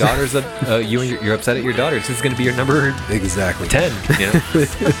till your daughter's up. You're upset at your daughter. This is going to be your number Exactly. 10. You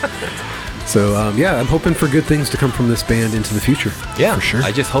know? So yeah, I'm hoping for good things to come from this band into the future. Yeah, for sure.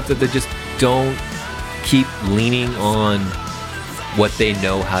 I just hope that they just don't keep leaning on what they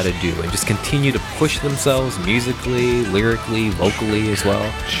know how to do and just continue to push themselves musically, lyrically, vocally as well.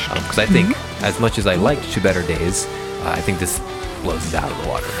 Because I think, as much as I liked To Better Days, I think this blows it out of the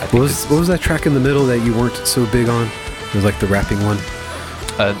water. I think What was that track in the middle that you weren't so big on? It was like the rapping one.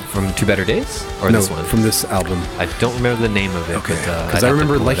 From Two Better Days or No, this one? from this album. I don't remember the name of it. Okay, but, because I'd I have to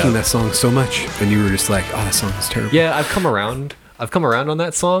remember pull it liking up. that song so much, and you were just like, "Oh, that song is terrible." Yeah, I've come around on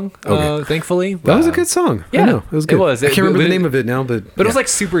that song. Okay. Thankfully, that was a good song. yeah, I know, it was good. it was. I can't remember But the it- name of it now, but But it was like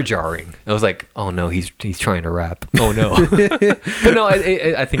super jarring. I was like, "Oh no, he's trying to rap. Oh no." But no,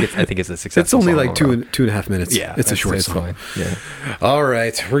 I think it's a successful. it's only song like overall. two and a half minutes. Yeah, it's a short it's song. fine. Yeah. All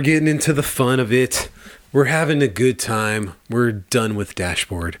right, we're getting into the fun of it. We're having a good time. We're done with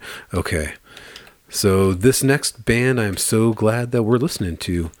Dashboard. Okay. So this next band I'm so glad that we're listening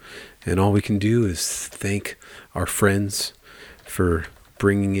to. And all we can do is thank our friends for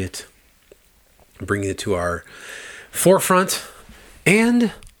bringing it to our forefront.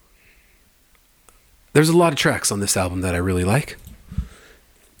 And there's a lot of tracks on this album that I really like.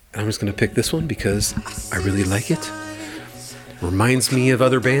 I'm just going to pick this one because I really like it. Reminds me of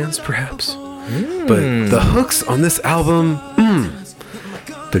other bands, perhaps. But the hooks on this album,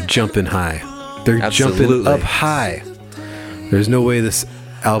 they're jumping high. They're jumping Absolutely. up high. There's no way this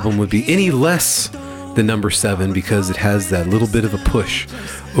album would be any less than number 7 because it has that little bit of a push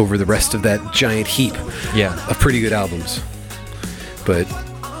over the rest of that giant heap Yeah. of pretty good albums. But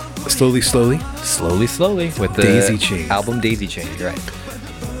slowly Slowly with the Daisy Chain. album Daisy Chain. You're right.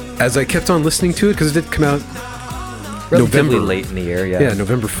 as I kept on listening to it, because it did come out Relatively November. late in the year. Yeah,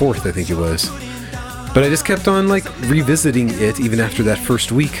 November 4th, I think it was. But I just kept on like revisiting it even after that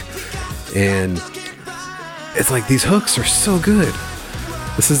first week. And it's like these hooks are so good.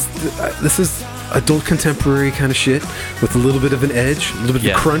 This is adult contemporary kind of shit with a little bit of an edge, a little bit of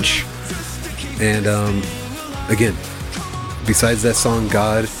Yeah. a crunch. And again, besides that song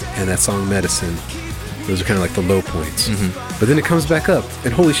God and that song Medicine, those are kind of like the low points. But then it comes back up,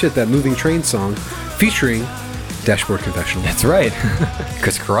 and holy shit, that Moving Train song featuring Dashboard Confessional. That's right.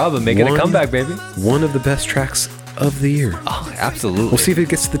 Chris Carrabba making a One- comeback, baby. One of the best tracks of the year. Oh, absolutely. We'll see if it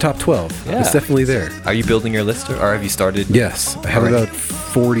gets to the top 12. Yeah. It's definitely there. Are you building your list, or have you started? Yes, I have Alright. about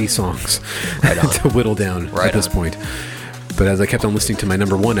 40 songs Right on. to whittle down Right at this on. point. But as I kept on listening to my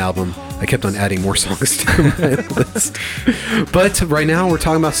number 1 album, I kept on adding more songs to my list. But right now, we're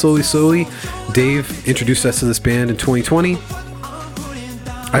talking about Slowly. Dave introduced us to this band in 2020.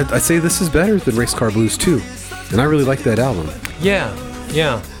 I'd say this is better than Race Car Blues 2. And I really like that album. Yeah.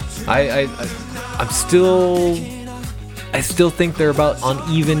 I still think they're about on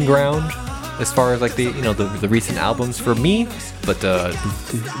even ground as far as like the recent albums for me. But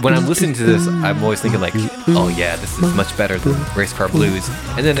when I'm listening to this, I'm always thinking like, oh yeah, this is much better than Race Car Blues.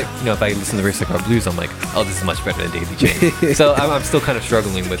 And then if I listen to Race Car Blues, I'm like, oh, this is much better than Daisy Chain. So I'm still kind of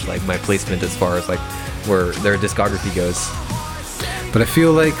struggling with like my placement as far as like where their discography goes. But I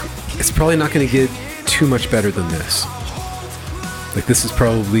feel like it's probably not going to get too much better than this. Like this is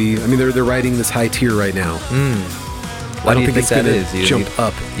probably, I mean, they're riding this high tier right now. Why I don't do you think think it's that gonna is? jump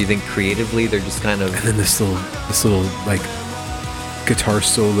up. You think creatively they're just kind of And then this little like guitar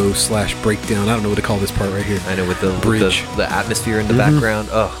solo / breakdown. I don't know what to call this part right here. I know with the Bridge. the atmosphere in the background.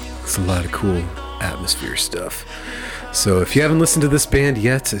 Oh, It's a lot of cool atmosphere stuff. So if you haven't listened to this band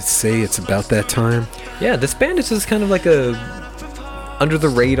yet, I'd say it's about that time. yeah, this band is just kind of like a under the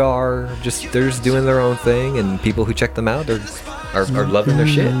radar. They're just doing their own thing, and people who check them out are loving their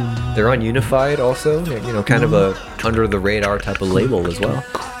shit. They're on Unified also, kind of a under the radar type of label as well.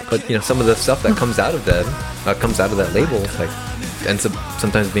 But some of the stuff that comes out of them, comes out of that label, like ends up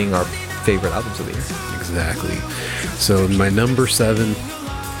sometimes being our favorite albums of the year. Exactly. So my number 7,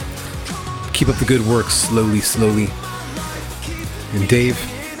 keep up the good work, Slowly. And Dave,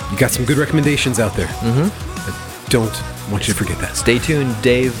 you got some good recommendations out there. I don't want you to forget that. Stay tuned,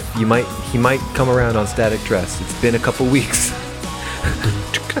 Dave. He might come around on Static Dress. It's been a couple weeks.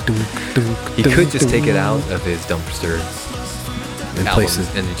 He could just take it out of his dumpster and albums place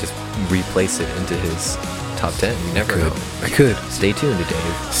it. and just replace it into his top 10. You never know. I could. Stay tuned to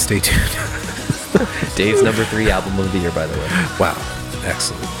Dave. Stay tuned. Dave's number 3 album of the year, by the way. Wow.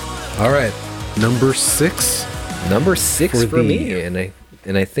 Excellent. All right. Number 6. Number 6 For for thee. me,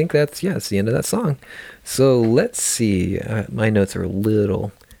 and I think that's it's the end of that song. So let's see. My notes are a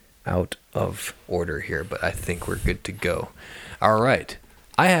little out of order here, but I think we're good to go. All right.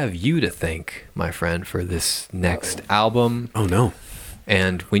 I have you to thank, my friend, for this next album. Oh, no.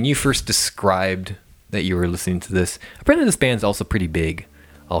 And when you first described that you were listening to this, apparently this band's also pretty big,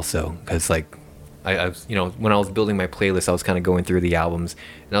 also, because like I was, when I was building my playlist, I was kind of going through the albums,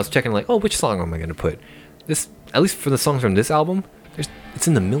 and I was checking like, oh, which song am I going to put? This, at least for the songs from this album, it's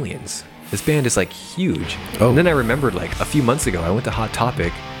in the millions. This band is like huge. Oh. And then I remembered like a few months ago, I went to Hot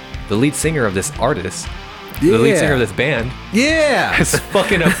Topic. The lead singer of this artist the lead Yeah. singer of this band, Yeah. is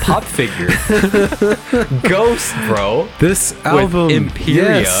fucking a pop figure. Ghost, bro. This album,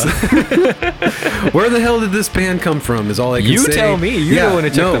 Imperia. yes. Where the hell did this band come from? Is all I can You say. tell me. You're the one to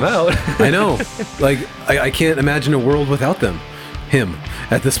check them out. I know. Like I can't imagine a world without them. Him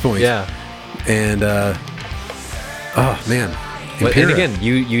at this point. Yeah. And oh man. But, and Impera. again,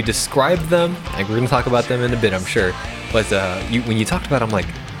 you described them. Like, we're gonna talk about them in a bit, I'm sure. But when you talked about, it, I'm like,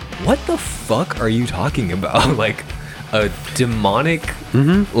 what the fuck are you talking about? Like a demonic,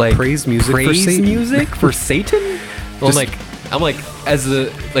 like Praise music for Satan. music for Satan? Well, Just- I'm like, as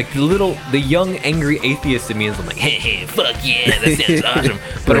the young angry atheist in me is, I'm like, hey, fuck yeah, that sounds awesome.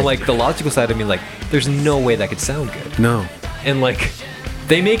 But I'm like, the logical side of me, like, there's no way that could sound good. No. And like,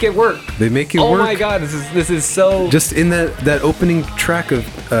 they make it work. They make it Oh work. my god, this is so. Just in that opening track of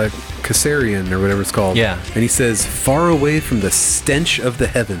Kassarian or whatever it's called. Yeah. And he says, far away from the stench of the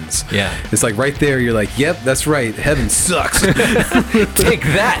heavens. Yeah. It's like right there, you're like, yep, that's right. Heaven sucks. Take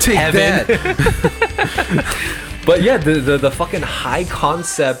that, Take heaven. that. But yeah, the fucking high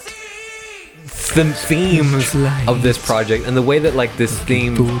concept themes of this project, and the way that like the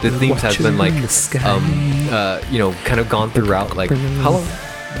themes has been like kind of gone throughout. Like, how long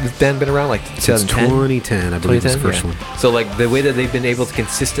has this band been around? Like Since 2010. 2010, I believe was the first one. So like the way that they've been able to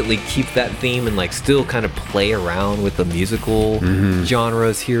consistently keep that theme and like still kind of play around with the musical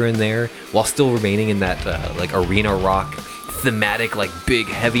genres here and there, while still remaining in that like arena rock thematic, like big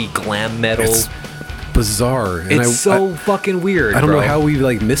heavy glam metal. It's bizarre. And It's so fucking weird. I don't bro. know how we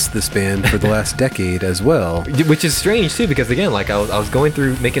like missed this band for the last decade as well. Which is strange too, because again, like I was going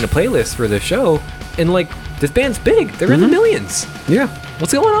through making a playlist for the show, and like this band's big. They're in the millions. Yeah.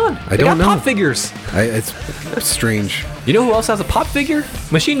 What's going on? They don't got know. pop figures. It's strange. You know who else has a pop figure?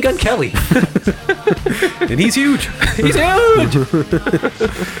 Machine Gun Kelly. And he's huge. He's huge.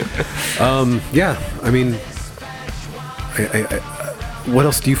 Yeah. I mean, what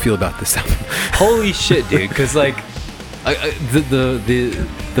else do you feel about this album? Holy shit, dude! Because like,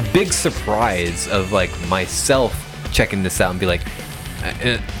 the big surprise of like myself checking this out and be like,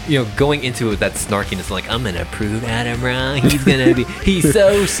 going into that snarkiness, like I'm gonna prove Adam wrong. He's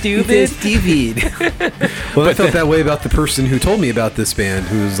so stupid. Well, I felt that way about the person who told me about this band,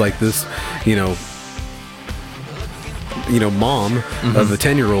 who's like this, mom of a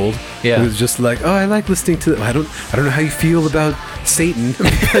 10-year-old, Yeah. who's just like, oh, I like listening to. I don't know how you feel about Satan,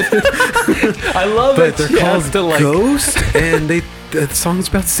 I love but it. they're She has called to, like, Ghost, and the songs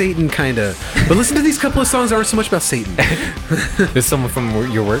about Satan, kind of. But listen to these couple of songs that aren't so much about Satan. There's someone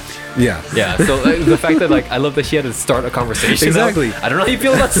from your work. Yeah. Yeah, so the fact that like I love that she had to start a conversation. Exactly. I don't know how you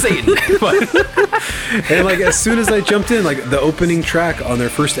feel about Satan, but And like as soon as I jumped in, like the opening track on their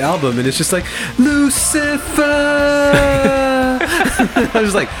first album, and it's just like Lucifer. I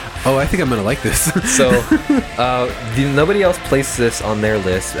was like, oh, I think I'm gonna like this. so nobody else placed this on their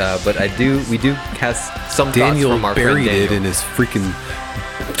list, but we do have some Daniel thoughts from our friend buried it Daniel. in his freaking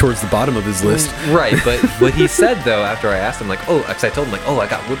towards the bottom of his list. Right, but what he said though after I asked him, like, because I told him like, I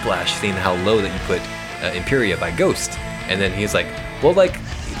got whiplash seeing how low that you put Imperia by Ghost, and then he's like, well, like,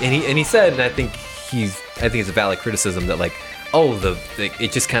 and he said, and I think it's a valid criticism that like,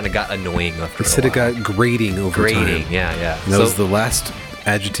 it just kind of got annoying after He said a it while. got grating over Grating, time. yeah. And that was the last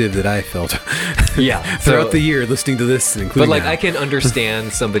adjective that I felt. Yeah, Throughout so- the year, listening to this, and But including. like now. I can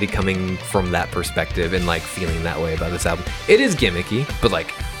understand somebody coming from that perspective and like feeling that way about this album. It is gimmicky, but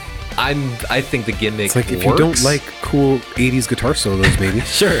like I think the gimmick It's like if works. you don't like cool 80s guitar solos, maybe.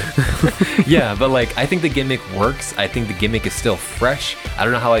 Sure. Yeah, but like I think the gimmick works. I think the gimmick is still fresh. I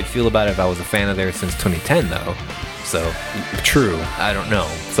don't know how I'd feel about it if I was a fan of theirs since 2010 though. So True. I don't know.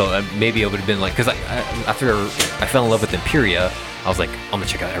 So maybe it would have been like, because after I fell in love with Imperia, I was like, I'm gonna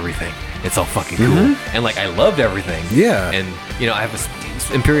check out everything. It's all fucking cool, and like I loved everything. Yeah. And I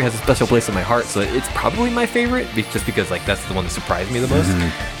have Imperia has a special place in my heart, so it's probably my favorite, just because like that's the one that surprised me the most.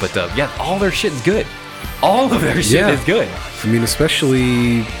 But yeah, all their shit is good. All of their shit Yeah. is good. I mean,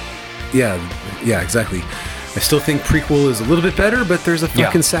 especially, yeah, exactly. I still think Prequel is a little bit better, but there's a fucking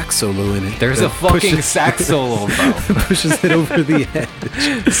Yeah. sax solo in it. There's that a fucking pushes- sax solo, bro. pushes it over the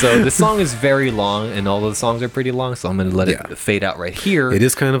edge. So the song is very long, and all of the songs are pretty long. So I'm gonna let Yeah. it fade out right here. It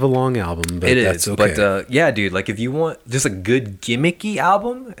is kind of a long album, but It that's is, okay. but yeah, dude. Like, if you want just a good gimmicky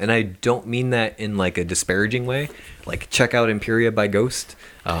album, and I don't mean that in like a disparaging way, like check out Imperia by Ghost.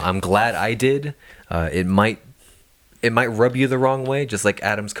 I'm glad I did. It might rub you the wrong way, just like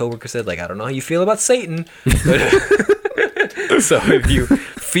Adam's coworker said. Like, I don't know how you feel about Satan. So if you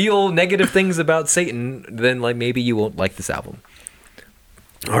feel negative things about Satan, then like maybe you won't like this album.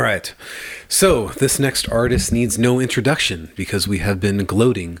 All right. So this next artist needs no introduction because we have been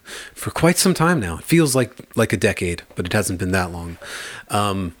gloating for quite some time now. It feels like a decade, but it hasn't been that long.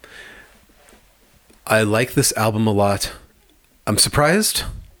 I like this album a lot. I'm surprised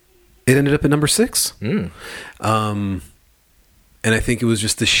it ended up at number 6. And I think it was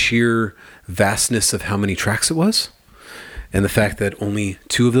just the sheer vastness of how many tracks it was, and the fact that only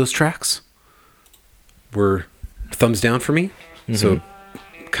 2 of those tracks were thumbs down for me. So it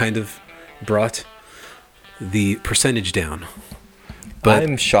kind of brought the percentage down. But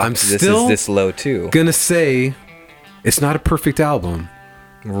I'm shocked I'm this still is this low too. gonna say it's not a perfect album.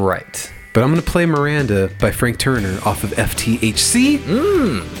 Right. But I'm going to play Miranda by Frank Turner off of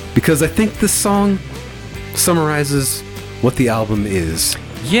FTHC because I think this song summarizes what the album is.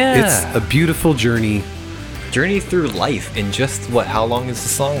 Yeah. It's a beautiful journey. Journey through life in just how long is the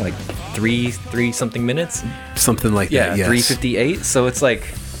song? Like three something minutes? Something like that, yes. 3:58. So it's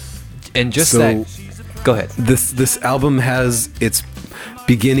like, and just So- that. Go ahead. This album has its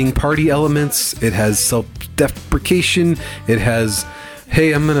beginning party elements. It has self-deprecation. It has,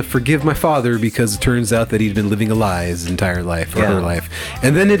 hey, I'm going to forgive my father because it turns out that he'd been living a lie his entire life, or Yeah. her life.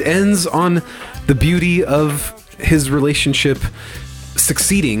 And then it ends on the beauty of his relationship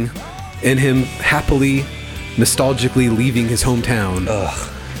succeeding and him happily, nostalgically leaving his hometown.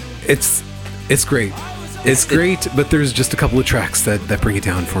 It's great. It's great, but there's just a couple of tracks that bring it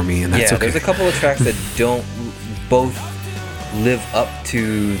down for me, and that's Yeah, okay. there's a couple of tracks that don't both live up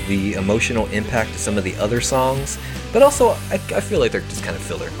to the emotional impact of some of the other songs, but also I feel like they're just kind of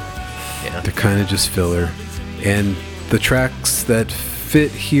filler. Yeah. They're kind of just filler. And the tracks that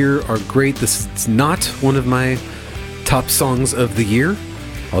fit here are great. This is not one of my top songs of the year,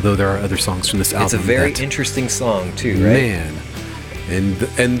 although there are other songs from this album. It's a very that, interesting song too, right? Man.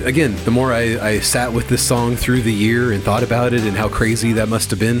 And again, the more I sat with this song through the year and thought about it and how crazy that must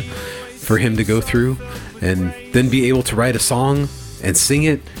have been for him to go through, and then be able to write a song and sing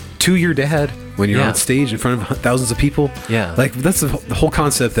it to your dad when you're Yeah. on stage in front of thousands of people. Yeah. Like that's the whole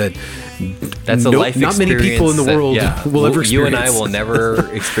concept that That's a life not many people in the experience world that, will ever experience. You and I will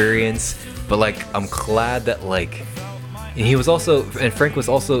never experience, but like I'm glad that and he was also, and Frank was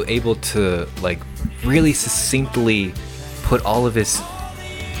also able to really succinctly put all of his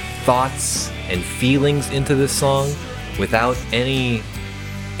thoughts and feelings into this song without any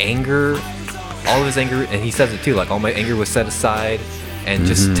anger. All of his anger, and he says it too, all my anger was set aside and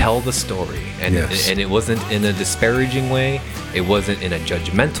just tell the story. And Yes. and it wasn't in a disparaging way. It wasn't in a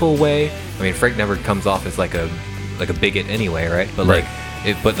judgmental way. I mean, Frank never comes off as like a bigot anyway, right? But Right.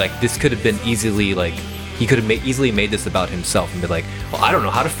 this could have been easily he could have easily made this about himself and be like, well, I don't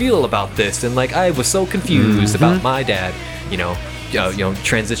know how to feel about this, and I was so confused about my dad,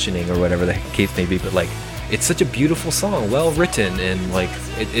 transitioning or whatever the case may be. But it's such a beautiful song, well written, and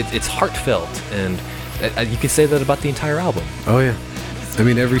it's heartfelt, and you can say that about the entire album. Oh yeah, I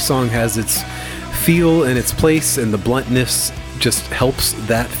mean every song has its feel and its place, and the bluntness just helps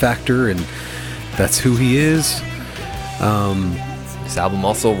that factor, and that's who he is. This album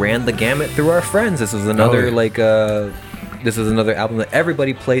also ran the gamut through our friends. This was another this is another album that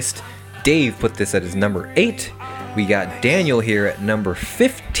everybody placed. Dave put this at his number 8. We got Daniel here at number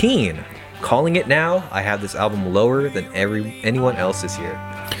 15. Calling it now, I have this album lower than anyone else this year.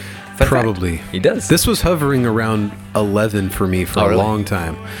 Fun Probably. fact, he does. This was hovering around 11 for me for Oh, a really? long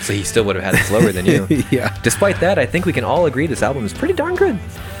time. So he still would have had this lower than you. Yeah. Despite that, I think we can all agree this album is pretty darn good.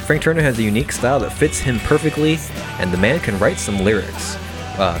 Frank Turner has a unique style that fits him perfectly, and the man can write some lyrics.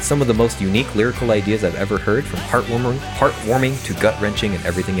 Some of the most unique lyrical ideas I've ever heard, from heartwarming to gut-wrenching and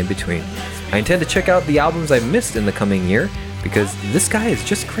everything in between. I intend to check out the albums I missed in the coming year, because this guy is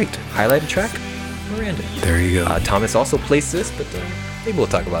just great. Highlighted track, Miranda. There you go. Thomas also placed this, but maybe we'll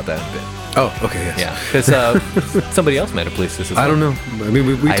talk about that in a bit. Oh, okay, yes. Yeah, because somebody else might have placed this as well. I don't know. I mean,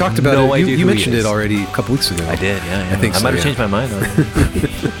 we I talked have about no it. idea You who he mentioned is. it already a couple weeks ago. I did, yeah. I think I so, might have yeah. changed my mind on it.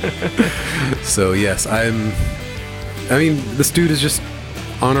 So yes, I mean, this dude is just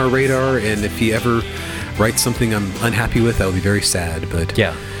on our radar, and if he ever writes something I'm unhappy with, I will be very sad. But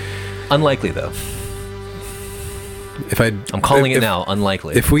Yeah. Unlikely, though. I'm calling it now.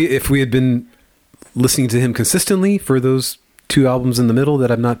 Unlikely. If we had been listening to him consistently for those 2 albums in the middle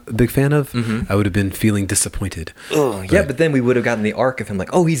that I'm not a big fan of, I would have been feeling disappointed. Yeah, but then we would have gotten the arc of him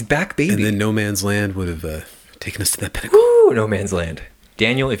oh, he's back, baby. And then No Man's Land would have taken us to that pinnacle. Woo, No Man's Land.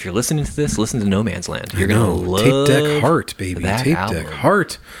 Daniel, if you're listening to this, listen to No Man's Land. You're gonna love Tape Deck Heart, baby. that Tape album. Deck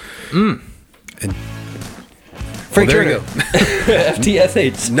Heart. And Frank there Turner. you go.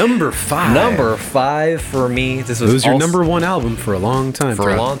 FTSH. Number 5. Number 5 for me. This It was your also- number 1 album for a long time. for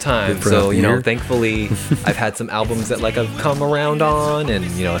a long time. throughout So, the you know, year. thankfully, I've had some albums that like I've come around on, and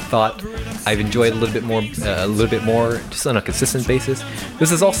you know, I thought I've enjoyed a little bit more, just on a consistent basis.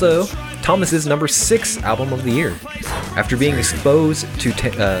 This is also Thomas's number 6 album of the year. After being exposed to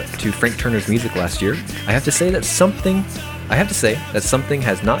Frank Turner's music last year, I have to say that something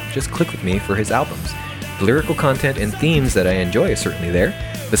has not just clicked with me for his albums. The lyrical content and themes that I enjoy is certainly there,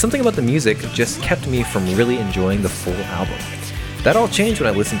 but something about the music just kept me from really enjoying the full album. That all changed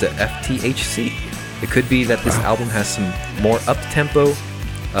when I listened to FTHC. It could be that this album has some more up-tempo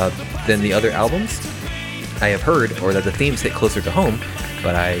than the other albums I have heard, or that the themes hit closer to home,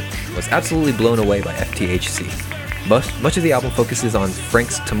 but I was absolutely blown away by FTHC. Much of the album focuses on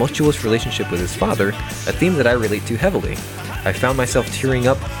Frank's tumultuous relationship with his father, a theme that I relate to heavily. I found myself tearing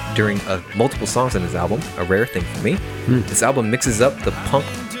up during multiple songs on this album, a rare thing for me. This album mixes up the punk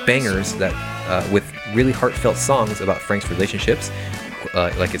bangers that with really heartfelt songs about Frank's relationships,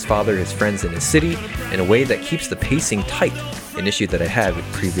 like his father, his friends, and his city, in a way that keeps the pacing tight, an issue that I had with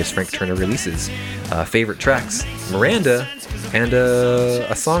previous Frank Turner releases. Favorite tracks, Miranda, and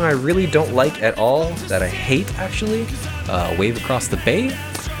a song I really don't like at all, that I hate actually, Wave Across the Bay.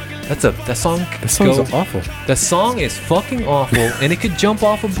 That song song's awful. The song is fucking awful, and it could jump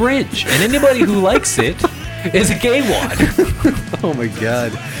off a bridge, and anybody who likes it is a gay wad. Oh my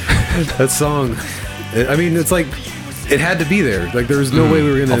god. That song. I mean, it's like, it had to be there. Like, there was no way we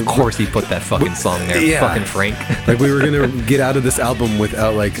were going to... Of course he put that fucking song there, Yeah. fucking Frank. Like, we were going to get out of this album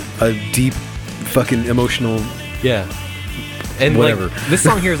without, like, a deep fucking emotional... Yeah. And Whatever. like, this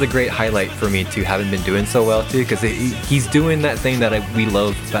song here is a great highlight for me too, having been doing so well too, because he's doing that thing that we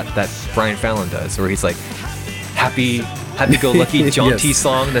love that Brian Fallon does, where he's like happy-go-lucky jaunty Yes.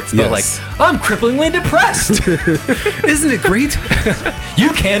 song that's Yes. like, I'm cripplingly depressed. Isn't it great? You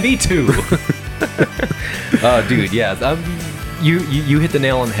can be too. Oh, dude, yeah. You hit the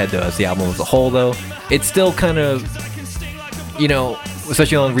nail on the head though. As the album as a whole, though, it's still kind of, you know,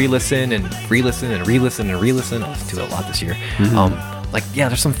 especially on re-listen and re-listen and re-listen and re-listen. I listened to it a lot this year. Like, yeah,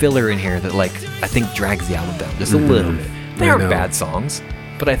 there's some filler in here that, like, I think drags the album down just a little bit. They I aren't know. bad songs,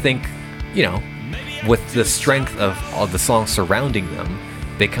 but I think, you know, with the strength of all the songs surrounding them,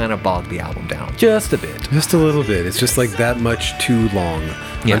 they kind of bog the album down just a bit. Just a little bit. It's just like that much too long,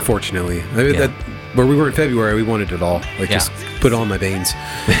 Yeah. unfortunately. I mean, Yeah. where we were in February, we wanted it all. Like, Yeah. just put it all in my veins.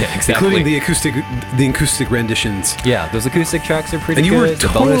 Exactly. Including the acoustic renditions. Yeah, those acoustic tracks are pretty And you good. were The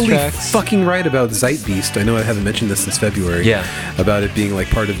bonus totally tracks. fucking right about Zeitbeast. I know I haven't mentioned this since February. Yeah. About it being like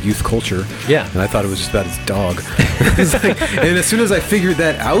part of youth culture. Yeah. And I thought it was just about his dog. It's like- and as soon as I figured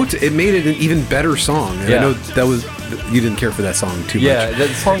that out, it made it an even better song. And Yeah. I know that was, you didn't care for that song too Yeah, much. that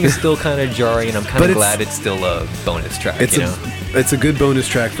song is still kind of jarring, and I'm kind But of it's- glad it's still a bonus track. It's you know? it's a good bonus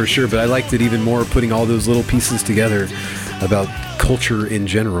track for sure, but I liked it even more putting all those little pieces together about culture in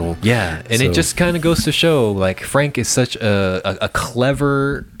general. Yeah, and So- it just kind of goes to show, like, Frank is such a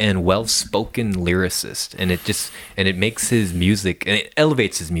clever and well-spoken lyricist, and it makes his music, and it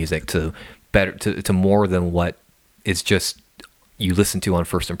elevates his music to better to more than what is just you listen to on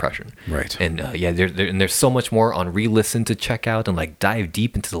first impression. Right. And yeah, there's so much more on re-listen to check out and like dive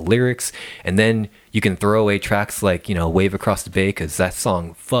deep into the lyrics, and then you can throw away tracks like, you know, Wave Across the Bay, because that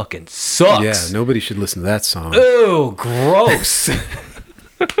song fucking sucks. Yeah, nobody should listen to that song. Oh, gross.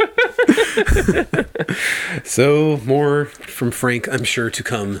 So, more from Frank, I'm sure, to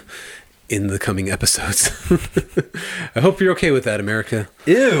come in the coming episodes. I hope you're okay with that, America.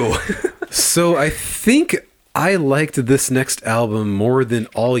 Ew. So, I think I liked this next album more than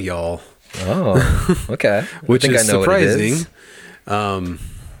all y'all, Oh, okay. which I think is I know what it surprising. is.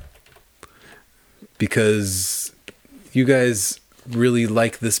 Because you guys really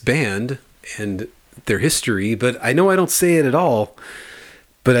like this band and their history, but I know I don't say it at all,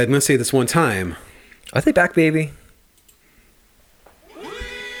 but I'm going to say this one time. Are they back, baby?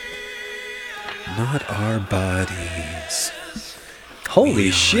 Not our bodies.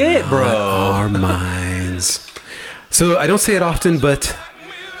 Holy shit, Not bro. our minds. So I don't say it often, but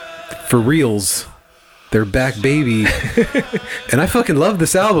for reals, they're back, baby. And I fucking love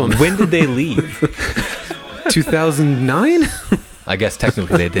this album. When did they leave? 2009? I guess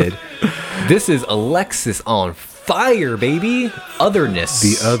technically they did. This is Alexis on fire, baby. Otherness.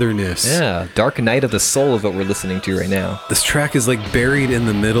 The Otherness. Yeah, Dark Night of the Soul is what we're listening to right now. This track is like buried in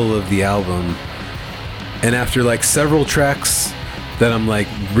the middle of the album. And after like several tracks that I'm like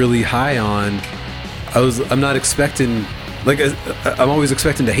really high on, I'm not expecting, like, I'm always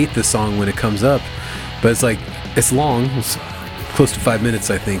expecting to hate this song when it comes up, but it's like, it's long. It's close to 5 minutes,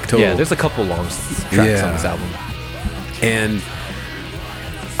 I think, total. Yeah, there's a couple long tracks on this album. And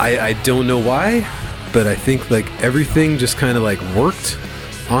I don't know why, but I think like everything just kind of like worked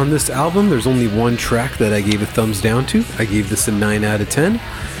on this album. There's only one track that I gave a thumbs down to. I gave this a 9 out of 10.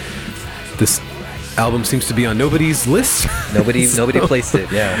 This album seems to be on nobody's list. Nobody placed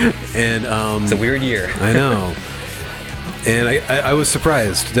it. Yeah, And it's a weird year. I know. And I was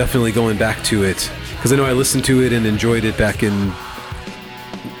surprised, definitely going back to it, because I know I listened to it and enjoyed it back in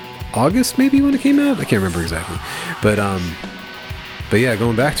August, maybe, when it came out. I can't remember exactly, but yeah,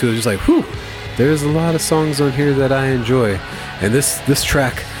 going back to it, just like, whew, there's a lot of songs on here that I enjoy, and this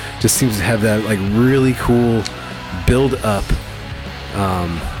track just seems to have that like really cool build up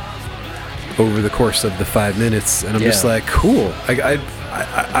over the course of the 5 minutes, and I'm just like, cool.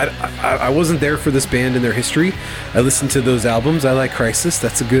 I wasn't there for this band in their history. I listened to those albums. I like Crisis.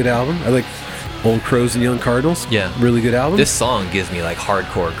 That's a good album. I like Old Crows and Young Cardinals. Yeah. Really good album. This song gives me like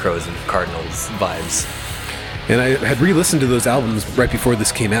hardcore Crows and Cardinals vibes. And I had re-listened to those albums right before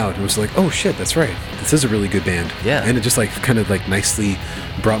this came out and was like, oh shit, that's right. This is a really good band. Yeah. And it just like kind of like nicely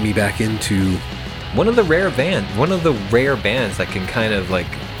brought me back into One of the rare bands that can kind of like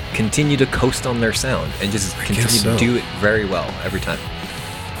continue to coast on their sound and just continue to do it very well every time.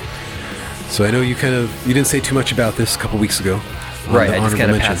 So I know you didn't say too much about this a couple weeks ago. Right, I just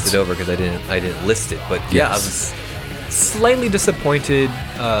kind of passed it over because I didn't list it. But yeah, I was slightly disappointed,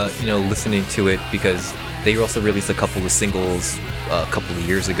 listening to it because they also released a couple of singles a couple of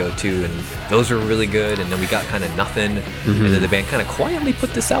years ago too, and those were really good. And then we got kind of nothing, and then the band kind of quietly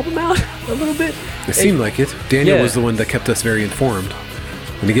put this album out a little bit. It seemed like it. Daniel was the one that kept us very informed,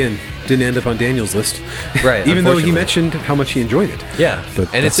 and again, didn't end up on Daniel's list. Right, even though he mentioned how much he enjoyed it. Yeah,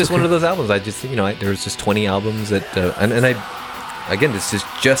 but and it's just one of those albums. I just there was just 20 albums that, again, this is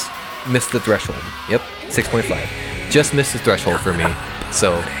just missed the threshold. Yep, 6.5, just missed the threshold for me.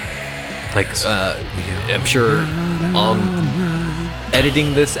 So, like, I'm sure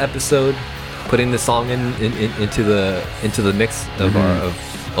editing this episode, putting the song into the mix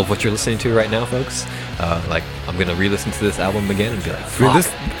of what you're listening to right now, folks. I'm gonna re-listen to this album again and be like, fuck,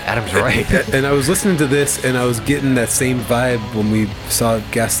 Adam's right. And I was listening to this and I was getting that same vibe when we saw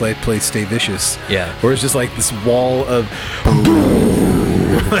Gaslight play Stay Vicious. Yeah. Where it's just like this wall of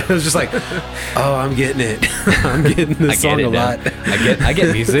I was just like, oh, I'm getting it. I'm getting this song a lot. I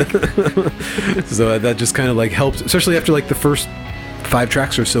get music. So that just kind of like helped, especially after like the first 5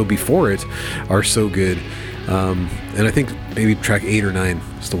 tracks or so before it are so good. And I think maybe track 8 or 9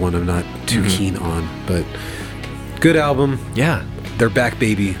 is the one I'm not too keen on, but good album. Yeah. They're back,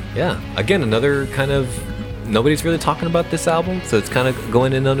 baby. Yeah. Again, another kind of, nobody's really talking about this album, so it's kind of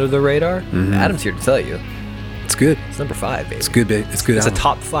going in under the radar. Adam's here to tell you. It's good. It's number 5, baby. It's good, baby. It's good. It's album. a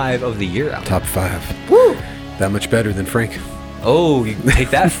top 5 of the year album. Top 5. Woo! That much better than Frank. Oh, you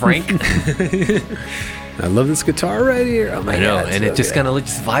take that, Frank. I love this guitar right here. Oh my I know, God, and it just kind of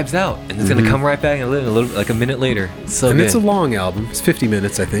just vibes out, and it's gonna come right back and live a little like a minute later. So and good. it's a long album. It's 50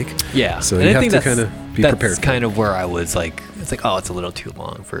 minutes, I think. Yeah. So and you I have think to kind of be prepared. That's kind of where I was like, it's like, oh, it's a little too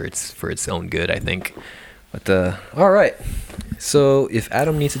long for its own good, I think. But all right. So if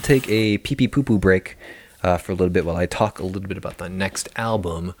Adam needs to take a pee poo poo break for a little bit while I talk a little bit about the next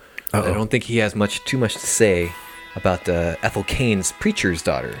album, I don't think he has too much to say about Ethel Cain's Preacher's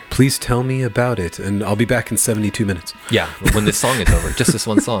Daughter. Please tell me about it, and I'll be back in 72 minutes. Yeah, when this song is over. Just this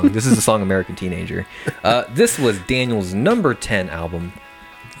one song. This is the song American Teenager. This was Daniel's number 10 album.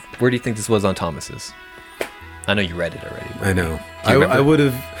 Where do you think this was on Thomas's? I know you read it already. I know. Do you I would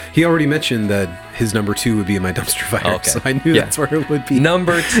have... He already mentioned that his number 2 would be in my dumpster fire, Okay. so I knew that's where it would be.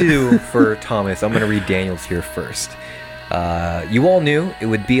 Number 2 for Thomas. I'm going to read Daniel's here first. You all knew it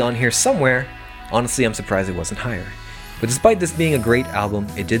would be on here somewhere. Honestly, I'm surprised it wasn't higher. But despite this being a great album,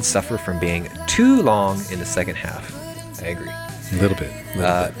 it did suffer from being too long in the second half. I agree. A little bit.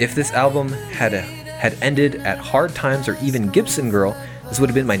 If this album had ended at Hard Times or even Gibson Girl, this would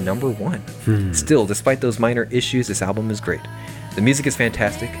have been my number 1. Still, despite those minor issues, this album is great. The music is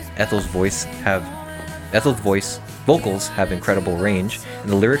fantastic. Ethel's vocals have incredible range, and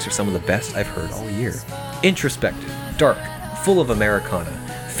the lyrics are some of the best I've heard all year. Introspective, dark, full of Americana,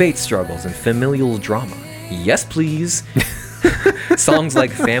 faith struggles, and familial drama. Yes, please. Songs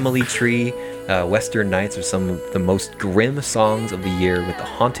like Family Tree, Western Nights are some of the most grim songs of the year with a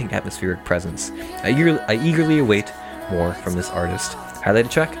haunting atmospheric presence. I eagerly await more from this artist.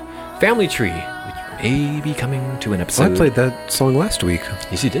 Highlighted track, Family Tree, which may be coming to an episode. I played that song last week.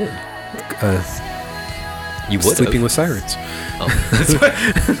 Yes, you did. You would Sleeping with Sirens. Oh, that's right.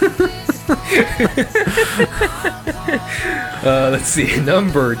 Let's see,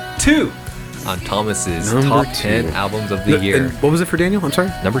 number 2 on Thomas's Number top 2. 10 albums of the year. And what was it for Daniel? I'm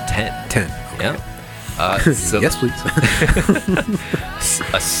sorry? Number 10. 10. Okay. Yeah. Yes, please.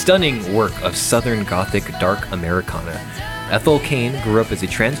 A stunning work of Southern Gothic dark Americana. Ethel Cain grew up as a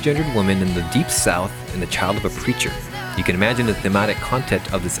transgendered woman in the Deep South and the child of a preacher. You can imagine the thematic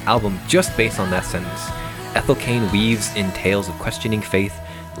content of this album just based on that sentence. Ethel Cain weaves in tales of questioning faith,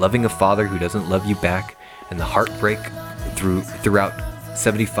 loving a father who doesn't love you back, and the heartbreak throughout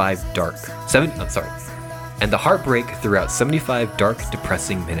 75 dark,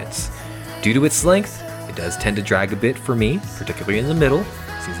 depressing minutes. Due to its length, it does tend to drag a bit for me, particularly in the middle.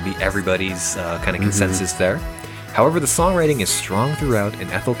 Seems to be everybody's kind of consensus there. However, the songwriting is strong throughout,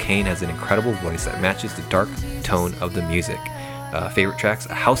 and Ethel Cain has an incredible voice that matches the dark tone of the music. Favorite tracks: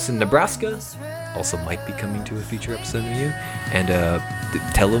 A House in Nebraska, also might be coming to a future episode of you, and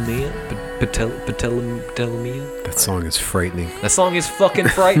Patelomia. That song is frightening. That song is fucking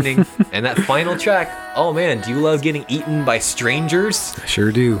frightening. And that final track, oh man, do you love getting eaten by strangers? I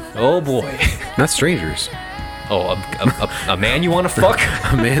sure do. Oh boy. Not strangers. Oh, a man you want to fuck?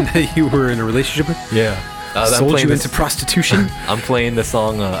 A man that you were in a relationship with? Yeah. Sold you into prostitution? I'm playing the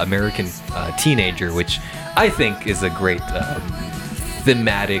song American Teenager, which I think is a great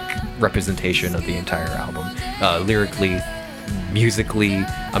thematic representation of the entire album. Lyrically, musically,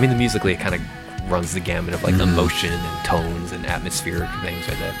 musically it kind of runs the gamut of like emotion and tones and atmospheric things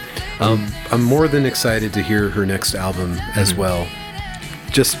like that. I'm more than excited to hear her next album as well.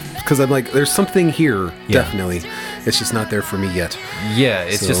 Just because I'm like, there's something here, definitely. It's just not there for me yet. Yeah,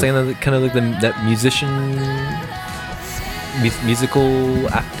 it's just kind of like that musical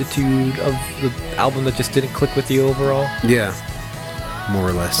aptitude of the album that just didn't click with you overall. Yeah, more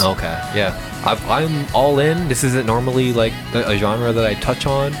or less. Okay, yeah. I'm all in. This isn't normally like a genre that I touch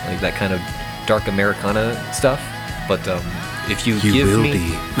on, like that kind of dark Americana stuff. But if you give will me,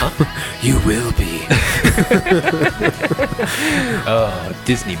 be. You will be.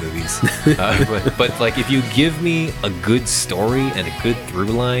 Disney movies. But like, if you give me a good story and a good through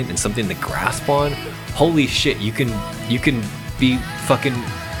line and something to grasp on, holy shit, you can be fucking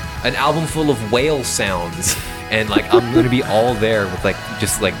an album full of whale sounds, and like I'm gonna be all there with like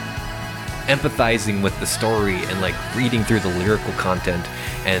just like empathizing with the story and like reading through the lyrical content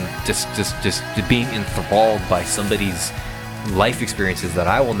and just being enthralled by somebody's life experiences that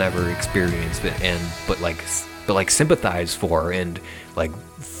I will never experience, but sympathize for and like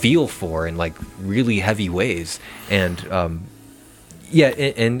feel for in like really heavy ways. And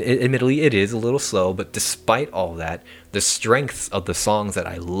and admittedly it is a little slow, but despite all that, the strengths of the songs that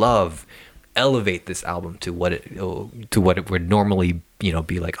I love elevate this album to what it would normally,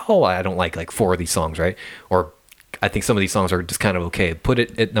 be like, oh, I don't like 4 of these songs, right? Or I think some of these songs are just kind of okay. Put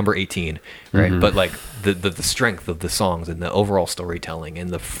it at number 18, right? But like the strength of the songs and the overall storytelling and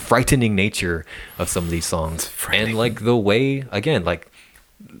the frightening nature of some of these songs, and like the way, again, like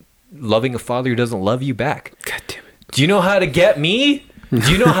loving a father who doesn't love you back. God damn it! Do you know how to get me? Do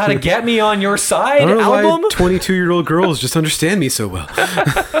you know how to get me on your side? I don't know album? why 22-year-old girls just understand me so well.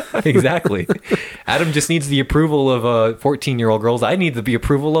 Exactly. Adam just needs the approval of 14-year-old girls. I need the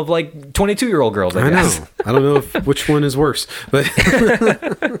approval of like 22-year-old girls. I guess. Know. I don't know which one is worse, but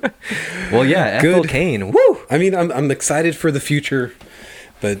well, yeah, Ethel Cain. Woo! I mean, I'm excited for the future,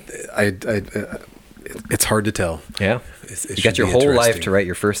 but it's hard to tell. Yeah, you got your whole life to write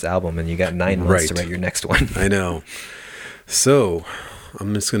your first album, and you got 9 months to write your next one. I know. So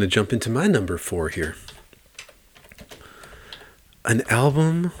I'm just going to jump into my number 4 here. An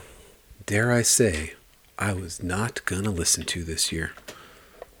album, dare I say, I was not going to listen to this year.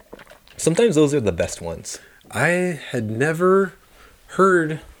 Sometimes those are the best ones. I had never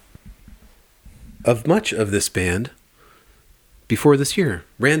heard of much of this band before this year.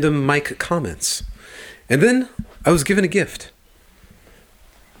 Random Mike comments. And then I was given a gift.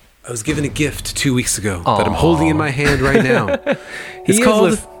 I was given a gift 2 weeks ago that I'm holding in my hand right now. It's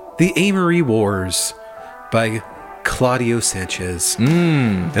called The Amory Wars by Claudio Sanchez.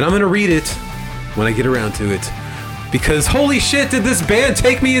 And I'm going to read it when I get around to it. Because holy shit, did this band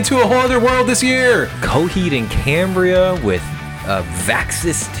take me into a whole other world this year. Coheed and Cambria with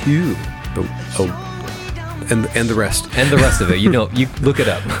Vaxis 2. And the rest. And the rest of it. You look it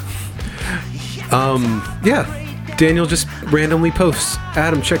up. Yeah. Daniel just randomly posts,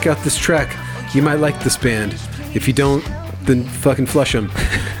 Adam, check out this track. You might like this band. If you don't, then fucking flush them.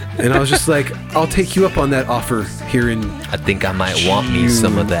 And I was just like, I'll take you up on that offer here in I think I might want me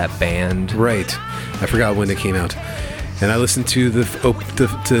some of that band. Right. I forgot when it came out. And I listened to the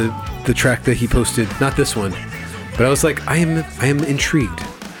track that he posted. Not this one. But I was like, I am intrigued.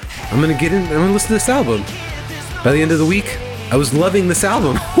 I'm going to listen to this album. By the end of the week, I was loving this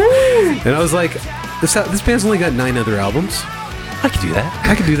album. And I was like, this band's only got 9 other albums. I could do that.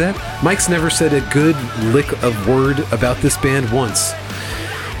 I could do that. Mike's never said a good lick of word about this band once.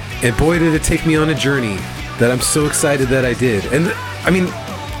 And boy, did it take me on a journey that I'm so excited that I did. And I mean,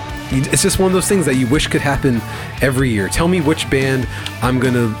 it's just one of those things that you wish could happen every year. Tell me which band I'm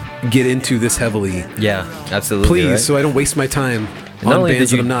going to get into this heavily. Yeah, absolutely. Please, right? so I don't waste my time And not on only bands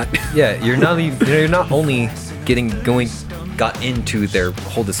did that I'm not. Yeah, you're not only got into their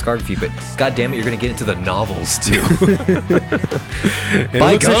whole discography, but god damn it, you're gonna get into the novels too. And it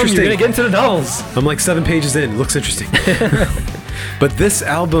By looks gum, interesting. you're gonna get into the novels. I'm like 7 pages in. It looks interesting. But this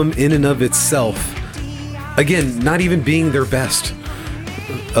album in and of itself, again, not even being their best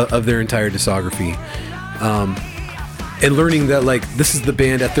of their entire discography, and learning that like this is the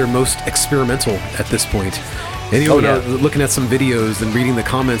band at their most experimental at this point. And when I was looking at some videos and reading the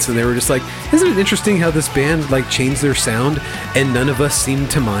comments, and they were just like, isn't it interesting how this band like changed their sound and none of us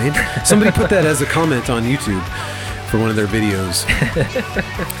seemed to mind? Somebody put that as a comment on YouTube for one of their videos.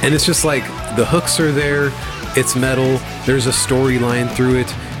 And it's just like the hooks are there, it's metal, there's a storyline through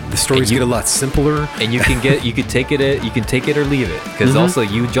it. The stories get a lot simpler. And you can take it or leave it. Because also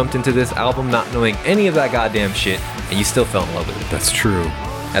you jumped into this album not knowing any of that goddamn shit, and you still fell in love with it. That's true.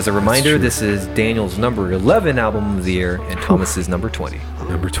 As a reminder, this is Daniel's number 11 album of the year, and Thomas's number 20.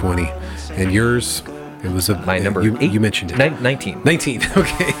 Number 20. And yours, it was My number 8. You mentioned it. 19. 19.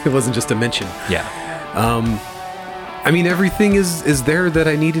 Okay. It wasn't just a mention. Yeah. I mean, everything is there that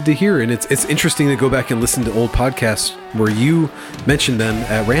I needed to hear, and it's interesting to go back and listen to old podcasts where you mentioned them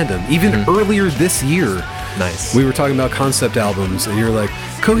at random. Even earlier this year, Nice. we were talking about concept albums, and you're like,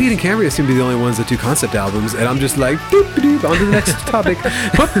 Coheed and Cambria seem to be the only ones that do concept albums, and I'm just like, doop, doop, on to the next topic.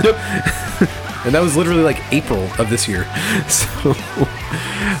 And that was literally like April of this year. So,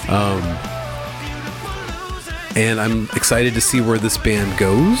 and I'm excited to see where this band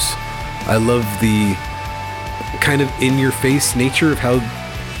goes. I love the kind of in-your-face nature of how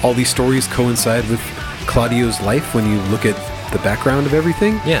all these stories coincide with Claudio's life when you look at the background of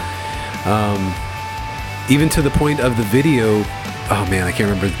everything. Yeah. Even to the point of the video, oh man, I can't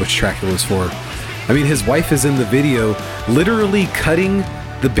remember which track it was for. I mean, his wife is in the video literally cutting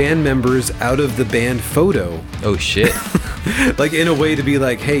the band members out of the band photo. Oh shit. Like in a way to be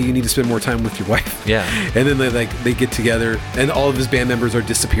like, hey, you need to spend more time with your wife. Yeah. And then they get together and all of his band members are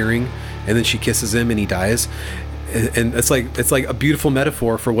disappearing, and then she kisses him and he dies. And it's like a beautiful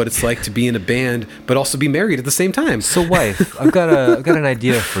metaphor for what it's like to be in a band but also be married at the same time. So wife, I've got an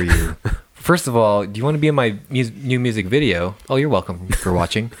idea for you. First of all, do you want to be in my new music video? Oh, you're welcome for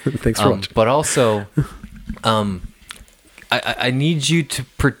watching. Thanks for watching. But also, I need you to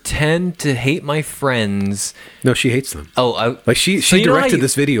pretend to hate my friends. No, she hates them. Oh, She so you know how directed you-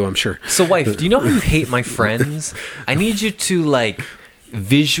 this video, I'm sure. So wife, do you know how you hate my friends? I need you to like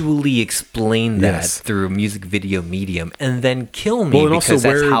visually explain that Yes. through a music video medium, and then kill me And because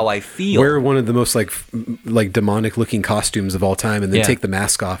that's how I feel. Wear one of the most like demonic looking costumes of all time, and then Yeah. take the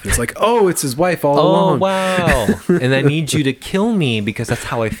mask off. And it's like, oh, it's his wife all Oh along. wow! And I need you to kill me because that's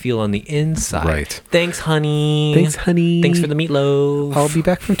how I feel on the inside. Right. Thanks, honey. Thanks, honey. Thanks for the meatloaf. I'll be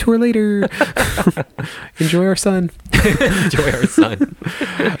back from tour later. Enjoy our son. Enjoy our son.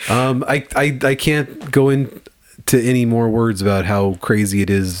 I can't go into any more words about how crazy it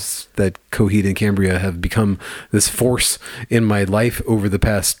is that Coheed and Cambria have become this force in my life over the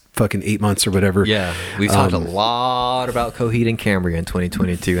past fucking 8 months or whatever. Yeah, we've talked a lot about Coheed and Cambria in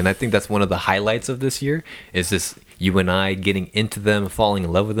 2022, and I think that's one of the highlights of this year. Is this you and I getting into them, falling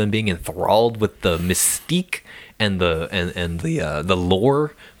in love with them, being enthralled with the mystique and the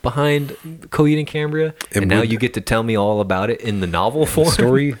lore behind Coheed and Cambria, and now you get to tell me all about it in the novel form.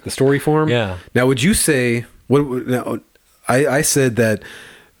 The story form. Yeah. Now, would you say what? Now, I said that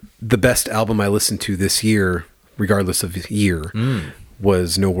the best album I listened to this year, regardless of year,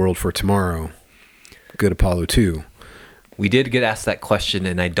 was No World for Tomorrow. Good Apollo 2. We did get asked that question,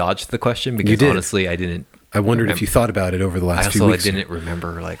 and I dodged the question You because did. honestly, I didn't. I wondered if you thought about it over the last few I weeks. didn't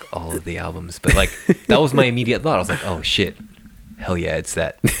remember like all of the albums, but like that was my immediate thought. I was like, oh shit, hell yeah, it's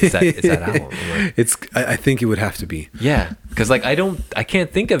that album. I'm like, I think it would have to be. yeah, because like I can't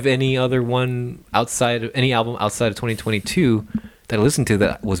think of any other one any album outside of 2022 that I listened to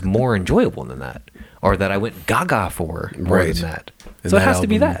that was more enjoyable than that, or that I went gaga for more Right. than that. And So it that has to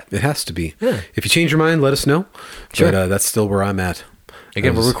be album- that. It has to be. Yeah. If you change your mind, let us know. Sure. But that's still where I'm at.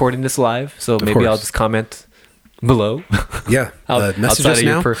 Again, we're recording this live, so maybe I'll course. just comment below. Yeah. Message us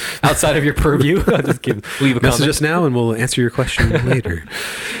now. Outside of your purview, I'll just leave a Message comment. us now, and we'll answer your question later.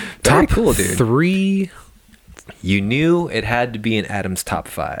 Very Top cool, dude. 3. You knew it had to be in Adam's top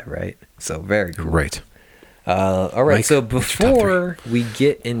 5, right? So very cool. Right. All right, Mike, so what's your top before we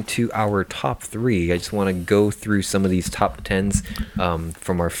get into our top three, I just want to go through some of these top tens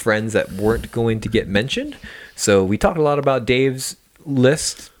from our friends that weren't going to get mentioned. So we talked a lot about Dave's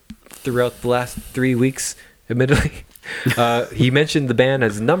list throughout the last 3 weeks, admittedly. He mentioned the band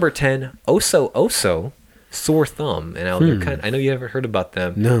as number 10, Oso Oso, Sore Thumb. And I know you haven't heard about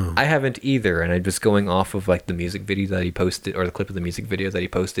them. No. I haven't either, and I'm just going off of like the music video that he posted, or the clip of the music video that he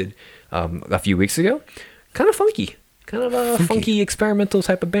posted a few weeks ago. Kind of funky. Kind of a funky experimental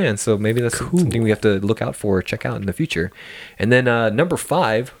type of band. So maybe that's something we have to look out for or check out in the future. And then number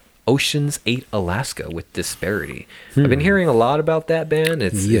 5, Ocean's 8 Alaska with Disparity. I've been hearing a lot about that band.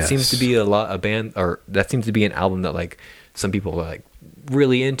 It seems to be that seems to be an album that like some people are like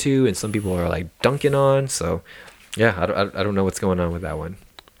really into and some people are like dunking on. So yeah, I don't know what's going on with that one.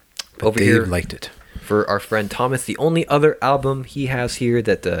 But Over Dave here, liked it. for our friend Thomas, the only other album he has here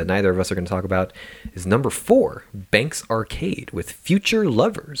that neither of us are going to talk about is number 4, Banks Arcade with Future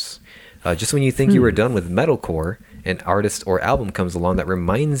Lovers. Just when you think you were done with metalcore, an artist or album comes along that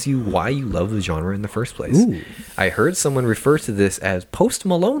reminds you why you love the genre in the first place. Ooh. I heard someone refer to this as Post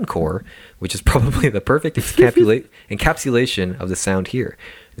Malone core, which is probably the perfect encapsulation of the sound here.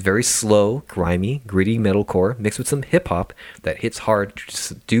 It's very slow, grimy, gritty metalcore mixed with some hip hop that hits hard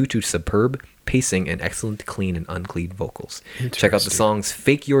due to superb pacing and excellent clean and unclean vocals. Check out the songs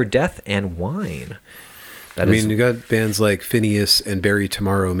Fake Your Death and Wine. You got bands like Phineas and Barry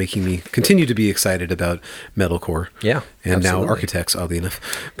Tomorrow making me continue to be excited about metalcore. Yeah, and absolutely. now Architects, oddly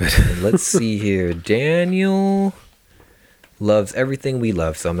enough. But And let's see here. Daniel loves everything we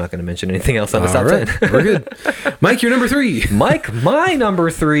love, so I'm not going to mention anything else on the top 10. We're good. Mike, you're number 3. Mike, my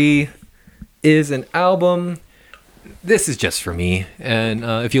number 3 is an album. This is just for me, and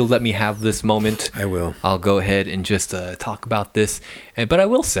if you'll let me have this moment, I will. I'll go ahead and just talk about this. But I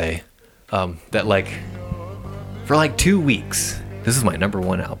will say that like for like 2 weeks, this is my number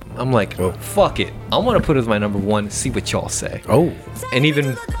 1 album. I'm like, fuck it, I want to put it as my number 1. See what y'all say. Oh, And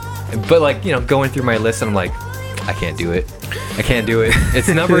even, but like, you know, going through my list, and I'm like, I can't do it. It's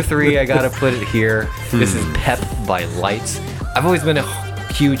number 3. I gotta put it here. This is Pep by Lights. I've always been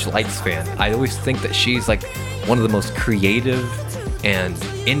a huge Lights fan. I always think that she's like one of the most creative and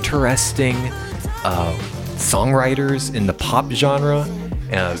interesting songwriters in the pop genre.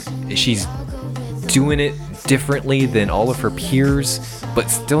 She's doing it differently than all of her peers, but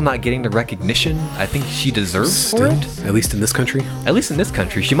still not getting the recognition I think she deserves for it. at least in this country. At least in this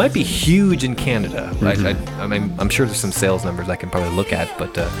country. She might be huge in Canada, right? I mean, I'm sure there's some sales numbers I can probably look at,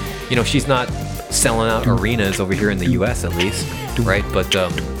 but you know, she's not selling out arenas over here in the U.S. at least, right? But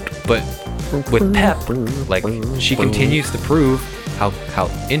with Pep, like, she continues to prove how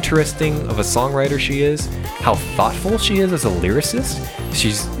interesting of a songwriter she is, how thoughtful she is as a lyricist.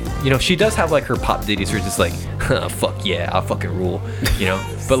 She's, you know, she does have like her pop ditties where it's just like, fuck yeah, I'll fucking rule, you know.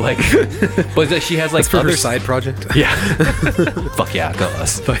 But like, but she has like For other her side project. yeah, fuck yeah, go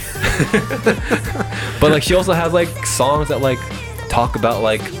us. But like, she also has like songs that like talk about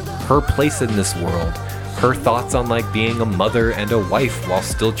like her place in this world, her thoughts on like being a mother and a wife while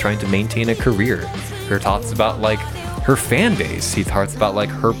still trying to maintain a career, her thoughts about like her fan base, he talks about like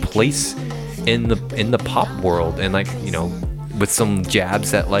her place in the pop world, and like, you know, with some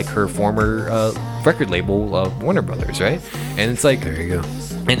jabs at like her former record label, Warner Brothers, right? And it's like, There you go.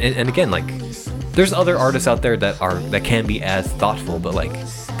 and again, like, there's other artists out there that can be as thoughtful, but like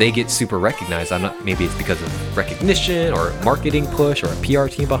they get super recognized. Maybe it's because of recognition or a marketing push or a PR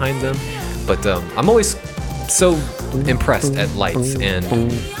team behind them, but I'm always so impressed at Lights, and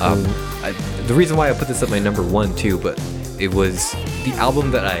the reason why I put this at my number 1 too, but it was the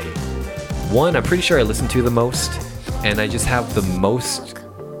album that I'm pretty sure I listened to the most, and I just have the most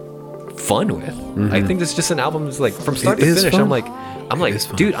fun with. I think this is just an album that's like from start It to is finish. fun. I'm like, is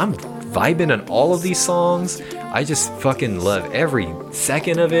fun. dude, I'm vibing on all of these songs. I just fucking love every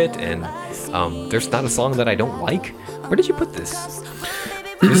second of it, and there's not a song that I don't like. Where did you put this?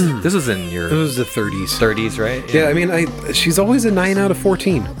 This was in your It was the 30s. 30s, right? Yeah, I mean, she's always a 9 out of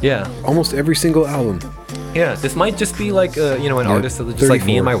 14. Yeah. Almost every single album. Yeah, this might just be like you know, an artist that just like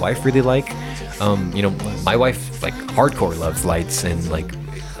me 34. and my wife really like. You know, my wife like hardcore loves Lights, and like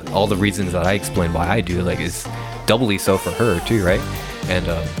all the reasons that I explained why I do like is doubly so for her too, right? And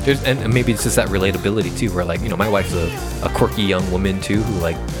and maybe it's just that relatability too, where like, you know, my wife's a quirky young woman too, who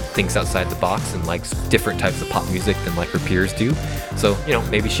like thinks outside the box and likes different types of pop music than like her peers do. So, you know,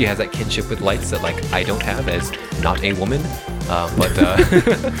 maybe she has that kinship with Lights that like I don't have as not a woman.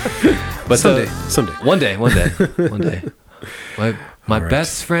 But Someday. one day. My All right.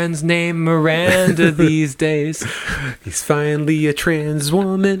 best friend's name Miranda these days. He's finally a trans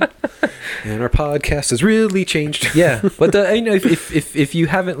woman, and our podcast has really changed. Yeah, but if you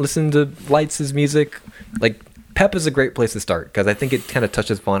haven't listened to Lights' music, like Pep is a great place to start because I think it kind of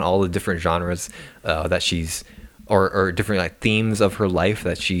touches upon all the different genres that she's or different like themes of her life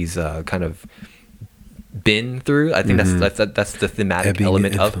that she's kind of been through. I think that's the thematic Ebbing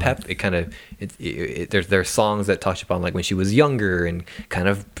element and of flowing. Pep. It kind of there's songs that touch upon like when she was younger and kind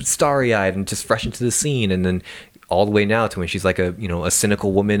of starry-eyed and just fresh into the scene, and then all the way now to when she's like a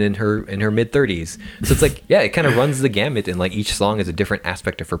cynical woman in her mid 30s. So it's like, yeah, it kind of runs the gamut, and like each song is a different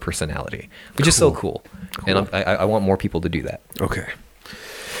aspect of her personality, which is so cool. And I want more people to do that. Okay.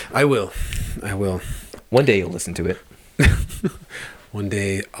 I will. One day you'll listen to it. One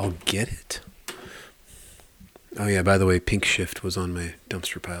day I'll get it. Oh yeah, by the way, Pink Shift was on my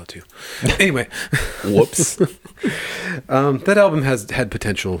dumpster pile too. Anyway, Whoops. that album had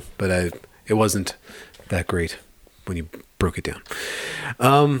potential, but it wasn't that great when you broke it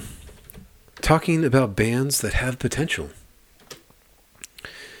down. Talking about bands that have potential.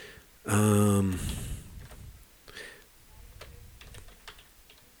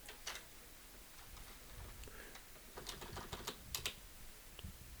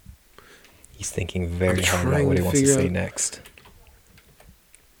 He's thinking very I'm hard about trying what to he wants to figure say out- next.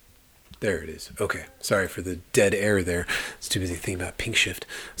 There it is. Okay. Sorry for the dead air there. It's too busy thinking about Pink Shift.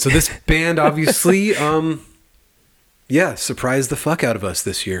 So this band obviously, surprised the fuck out of us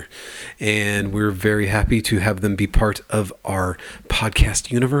this year. And we're very happy to have them be part of our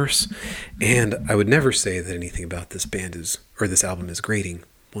podcast universe. And I would never say that anything about this band or this album is grating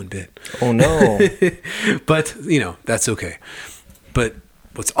one bit. Oh no. But, that's okay. But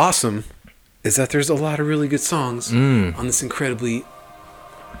what's awesome is that there's a lot of really good songs on this incredibly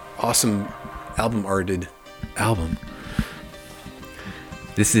awesome album-arted album.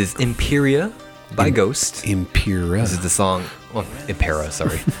 This is Imperia by Ghost. Impera. This is the song, Impera,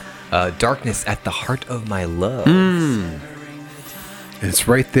 sorry. Darkness at the Heart of My Love. And it's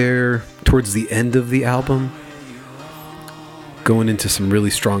right there towards the end of the album, going into some really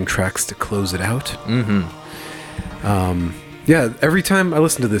strong tracks to close it out. Yeah, every time I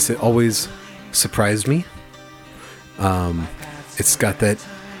listen to this, it always surprised me. It's got that...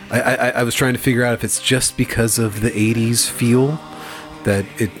 I was trying to figure out if it's just because of the 80s feel that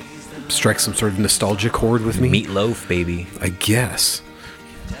it strikes some sort of nostalgia chord with me. Meatloaf, baby. I guess.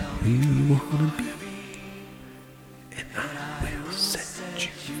 You wanna be, and I will set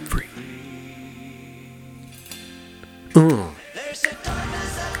you free.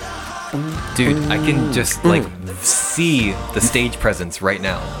 Dude, I can just like see the stage presence right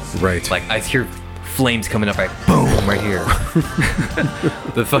now. Right. Like I hear flames coming up, like boom, right here.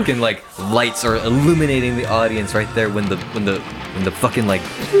 The fucking like lights are illuminating the audience right there when the fucking like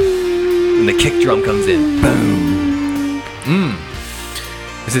when the kick drum comes in. Boom.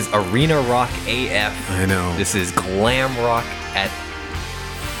 This is arena rock AF. I know. This is glam rock at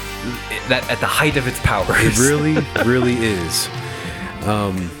the height of its powers. It really, really is.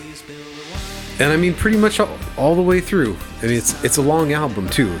 And I mean, pretty much all the way through. I mean, it's a long album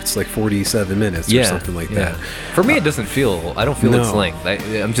too. It's like 47 minutes or something like that. For me, it doesn't feel. I don't feel its No. length.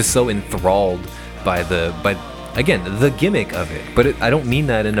 I'm just so enthralled by again the gimmick of it. But I don't mean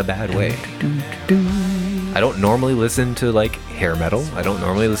that in a bad way. I don't normally listen to like hair metal. I don't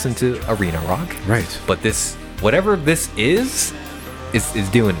normally listen to arena rock. Right. But this, whatever this is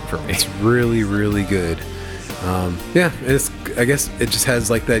doing it for me. It's really, really good. Yeah, I guess it just has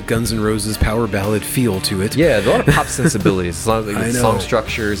like that Guns N' Roses power ballad feel to it. Yeah, there's a lot of pop sensibilities. As long as I like, the know. song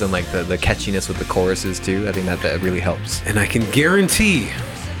structures and like the catchiness with the choruses too. I think that really helps. And I can guarantee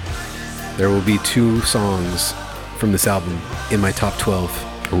there will be 2 songs from this album in my top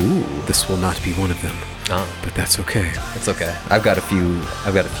 12. Ooh, This will not be one of them, but that's okay. it's okay. I've got a few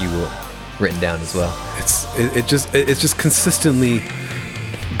written down as well. It's just consistently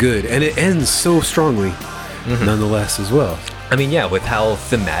good, and it ends so strongly, nonetheless as well. I mean, yeah, with how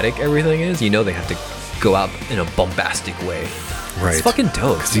thematic everything is, they have to go out in a bombastic way. Right. It's fucking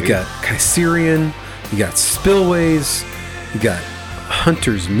dope. You dude. got Kaiserian, you got Spillways, you got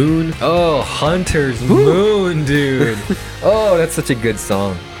Hunter's Moon, Oh, Hunter's Moon, dude. Oh, that's such a good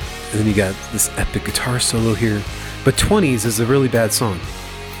song. and then you got this epic guitar solo here. But 20s is a really bad song.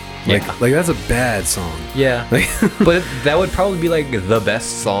 Like that's a bad song. Yeah. Like, But that would probably be like the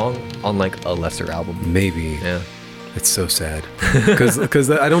best song on like a lesser album. maybe. Yeah. It's so sad because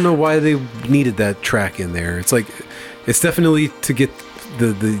I don't know why they needed that track in there. It's like it's definitely to get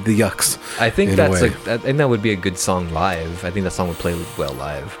the yucks. I think in a that's way. and that would be a good song live. I think that song would play well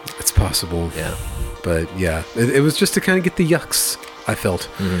live. It's possible. Yeah. But yeah, it was just to kind of get the yucks I felt.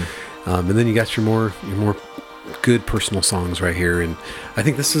 And then you got your more good personal songs right here, and I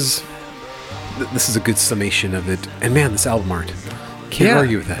think this is a good summation of it. And man, this album art, can't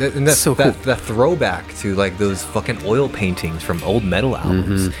argue with that. And that's so cool. that throwback to like those fucking oil paintings from old metal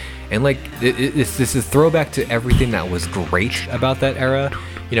albums. And like this is throwback to everything that was great about that era.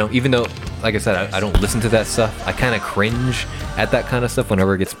 You know, even though, like I said, I don't listen to that stuff. I kind of cringe at that kind of stuff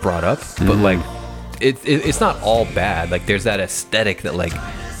whenever it gets brought up. But like, it's not all bad. Like, there's that aesthetic that like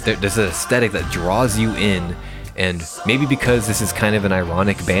there's an aesthetic that draws you in, and maybe because this is kind of an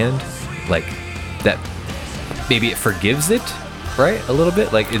ironic band, like that, maybe it forgives it, right? A little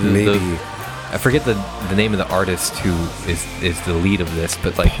bit. Like Maybe. I forget the name of the artist who is the lead of this,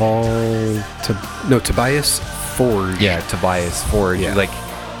 but like Tobias Forge. Yeah, Tobias Forge. Yeah. Like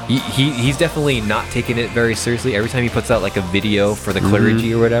he's definitely not taking it very seriously. Every time he puts out like a video for the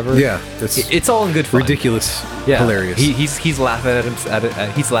clergy or whatever, Yeah, that's it's all in good fun. ridiculous, Yeah, hilarious. He's laughing at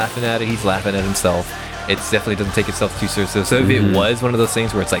him. He's laughing at it. He's laughing at himself. It definitely doesn't take itself too seriously. So if it was one of those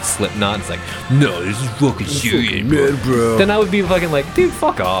things where it's like Slipknot, it's like, no, this is fucking shit, bro. then I would be fucking like, dude,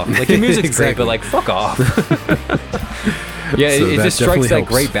 fuck off. Like, your music's great, but like, fuck off. Yeah, So it that just strikes definitely that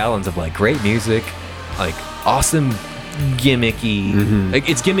helps. great balance of like great music, like awesome gimmicky. Like,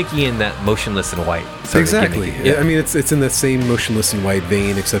 it's gimmicky in that Motionless in White. sort of Exactly. gimmicky. Yeah. I mean, it's in that same Motionless in White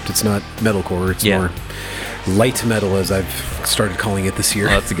vein, except it's not metalcore. It's Yeah. more light metal, as I've started calling it this year.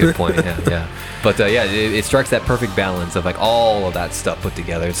 Oh, that's a good point. Yeah. But yeah, it strikes that perfect balance of like all of that stuff put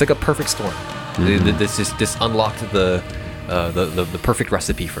together. It's like a perfect storm. This unlocked the perfect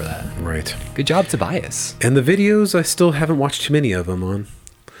recipe for that. Right. Good job, Tobias. And the videos, I still haven't watched too many of them on.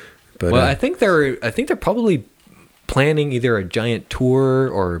 But Well, I think they're probably planning either a giant tour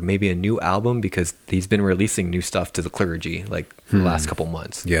or maybe a new album, because he's been releasing new stuff to the clergy like the last couple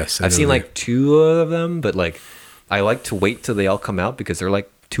months. Yes, I I've know seen that. like 2 of them, but like I like to wait till they all come out because they're like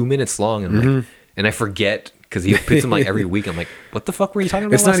 2 minutes long, and like, and I forget because he puts them like every week. I'm like, what the fuck were you talking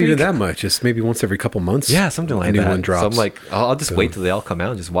about? it's not last even week? that much. It's maybe once every couple months. Yeah, something like a new that. one drops. So I'm like, I'll just wait till they all come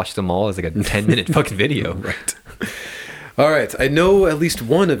out and just watch them all as like a 10-minute fucking video. Right. All right. I know at least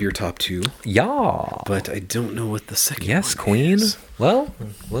one of your top 2, Yeah. but I don't know what the second Yes, one Queen. is. Well,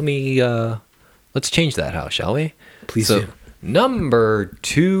 let's change that house, shall we? Please so, do. Number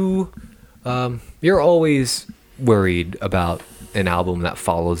 2, you're always worried about an album that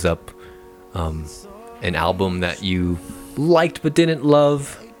follows up an album that you liked but didn't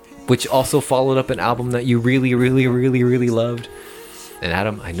love, which also followed up an album that you really, really, really, really loved. And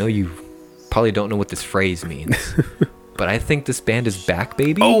Adam, I know you probably don't know what this phrase means, but I think this band is back,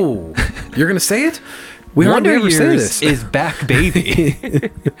 baby. Oh, you're going to say it? We Wonder hardly ever say Years this. is back, baby.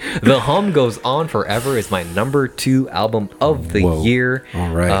 The Hum Goes On Forever is my number 2 album of the Whoa. year. All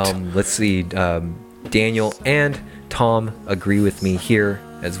right. Let's see. Daniel and Tom agree with me here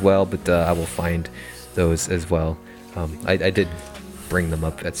as well, but I will find those as well. I did bring them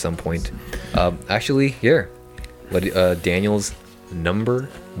up at some point. Actually, here. Daniel's number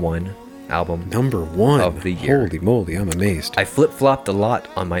 1 album. Number 1 of the year. Holy moly, I'm amazed. I flip-flopped a lot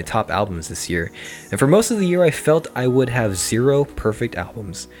on my top albums this year, and for most of the year I felt I would have 0 perfect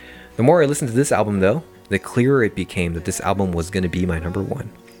albums. The more I listened to this album though, the clearer it became that this album was going to be my number 1.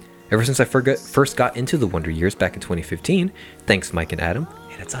 Ever since I first got into the Wonder Years back in 2015, thanks Mike and Adam,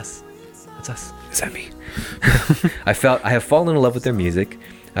 and it's us. It's us. Is that me? I have fallen in love with their music,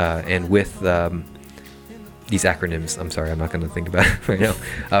 and with these acronyms. I'm sorry, I'm not going to think about it right now.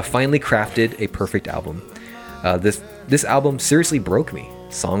 Finally crafted a perfect album. This album seriously broke me.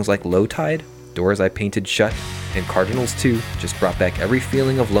 Songs like Low Tide, Doors I Painted Shut, and Cardinals 2 just brought back every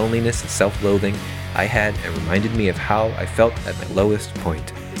feeling of loneliness and self-loathing I had and reminded me of how I felt at my lowest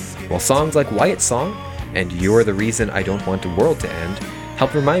point. While songs like Wyatt's Song and You're the Reason I Don't Want the World to End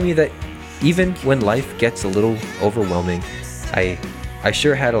help remind me that even when life gets a little overwhelming, I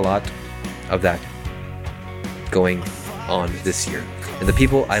sure had a lot of that going on this year. And the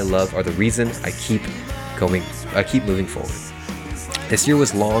people I love are the reason I keep moving forward. This year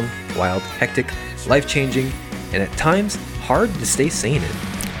was long, wild, hectic, life-changing, and at times hard to stay sane in.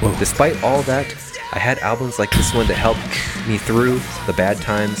 Whoa. Despite all that, I had albums like this one to help me through the bad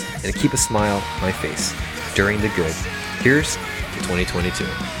times and keep a smile on my face during the good. Here's to 2022.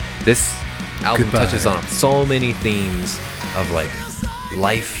 This album Goodbye. touches on so many themes of like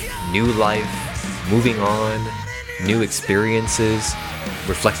life, new life, moving on, new experiences,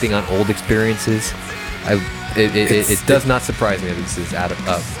 reflecting on old experiences. It does not surprise me that this is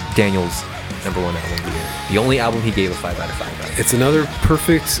Daniel's number 1 album of the year. The only album he gave a 5 out of 5 out. It's another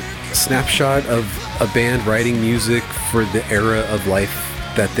perfect snapshot of a band writing music for the era of life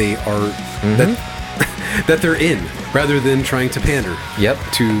that they are that they're in. rather than trying to pander Yep.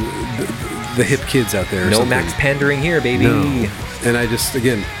 to the hip kids out there. Or No something. max pandering here, baby. No. And I just,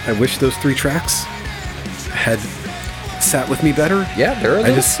 again, I wish those 3 tracks had sat with me better. Yeah, they're a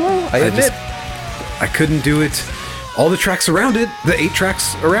little slow. I admit. I couldn't do it. All the tracks around it, the 8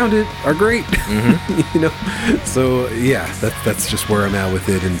 tracks around it, are great. Mm-hmm. You know, so yeah, that's just where I'm at with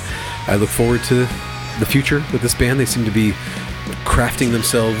it, and I look forward to the future with this band. They seem to be crafting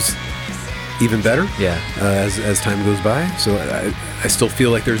themselves even better. Yeah. As time goes by, so I still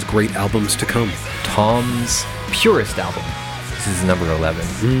feel like there's great albums to come. Tom's purest album. This is number 11.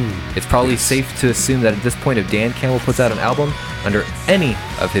 It's probably safe to assume that at this point, if Dan Campbell puts out an album under any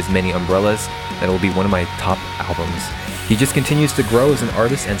of his many umbrellas, that will be one of my top albums. He just continues to grow as an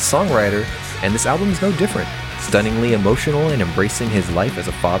artist and songwriter, and this album is no different. Stunningly emotional and embracing his life as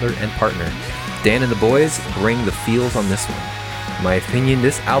a father and partner. Dan and the boys bring the feels on this one. In my opinion,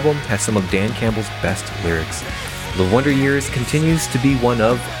 this album has some of Dan Campbell's best lyrics. The Wonder Years continues to be one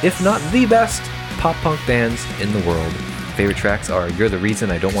of, if not the best, pop-punk bands in the world. Favorite tracks are You're the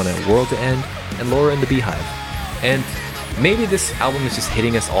Reason I Don't Want a World to End and Laura and the Beehive. And maybe this album is just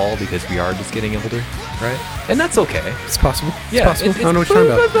hitting us all because we are just getting older, right? And that's okay. It's possible. It's Yeah, possible. I don't know what you're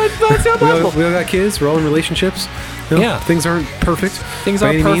talking about. That's not We all possible. got kids. We're all in relationships. You know, Yeah. things aren't perfect. Things by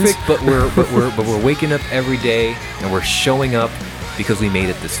aren't any means. perfect, but we're waking up every day and we're showing up because we made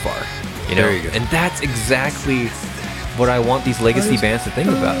it this far. You know, There you go. and that's exactly what I want these legacy bands to think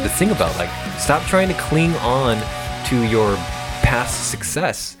about. To think about, like, stop trying to cling on to your past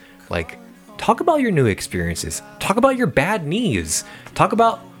success. Like, talk about your new experiences. Talk about your bad knees. Talk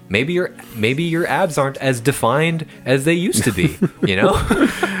about maybe your abs aren't as defined as they used to be. You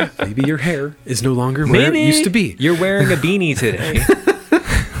know, Maybe your hair is no longer where it used to be You're wearing a beanie today.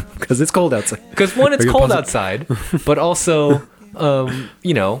 because it's cold outside. Because one, it's Are you cold positive? outside, but also,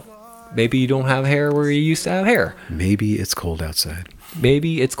 you know, maybe you don't have hair where you used to have hair. Maybe it's cold outside.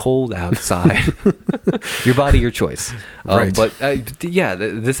 Maybe it's cold outside. Your body, your choice. Right. But yeah,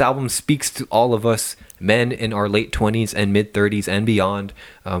 this album speaks to all of us men in our late 20s and mid 30s and beyond,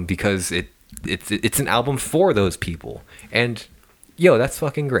 because it's an album for those people. And yo, that's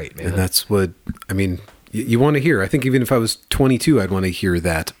fucking great, man. And that's what, I mean, you want to hear. I think even if I was 22, I'd want to hear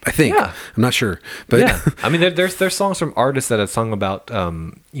that. I think. Yeah. I'm not sure. But Yeah, I mean, there's songs from artists that have sung about,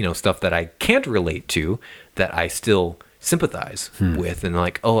 you know, stuff that I can't relate to, that I still sympathize with, and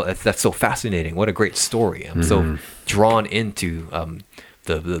like, oh, that's so fascinating. What a great story. I'm so drawn into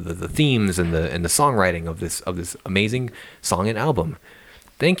the themes and the songwriting of this amazing song and album.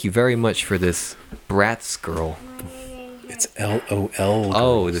 Thank you very much for this Bratz girl. it's LOL.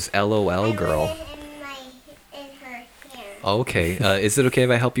 Oh, this LOL girl. Okay, is it okay if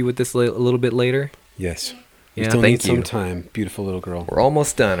I help you with this a little bit later? Yes. Yeah, you still thank need some you. time. Beautiful little girl. We're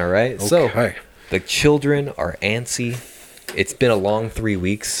almost done, all right? So, Okay. the children are antsy. It's been a long 3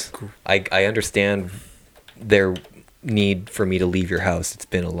 weeks. I understand their need for me to leave your house. It's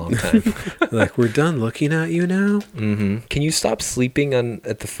been a long time. Like, we're done looking at you now? Can you stop sleeping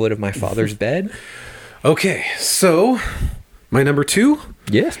at the foot of my father's bed? Okay, so my number 2,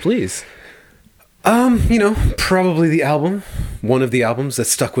 Yes, please. you know, probably the album, one of the albums that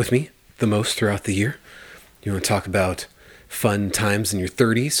stuck with me the most throughout the year. You want to talk about fun times in your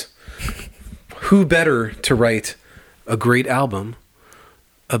 30s? Who better to write a great album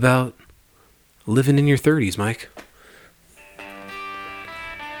about living in your 30s, Mike?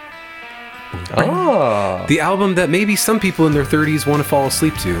 Oh. The album that maybe some people in their 30s want to fall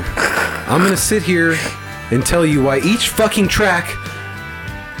asleep to. I'm going to sit here and tell you why each fucking track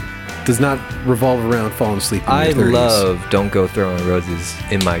does not revolve around falling asleep in I your 30s. love Don't Go Throwing Roses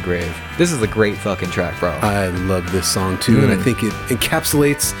in My Grave. This is a great fucking track, bro. I love this song too, and I think it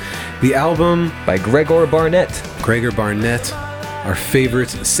encapsulates the album. By Gregor Barnett. Gregor Barnett, our favorite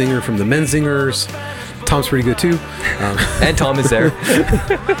singer from the Menzingers. Tom's pretty good too. And Tom is there.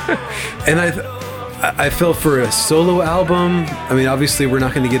 And I felt for a solo album. I mean, obviously, we're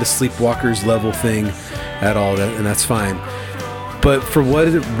not going to get a Sleepwalkers level thing at all, and that's fine. But for what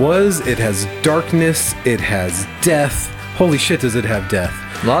it was, it has darkness, it has death. Holy shit, does it have death?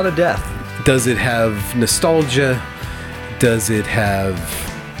 A lot of death. Does it have nostalgia? Does it have...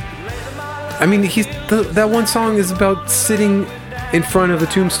 I mean, that one song is about sitting in front of the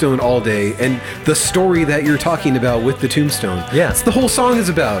tombstone all day, and the story that you're talking about with the tombstone. Yeah. That's the whole song is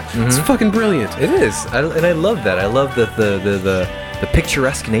about. It's fucking brilliant. It is. And I love that. I love the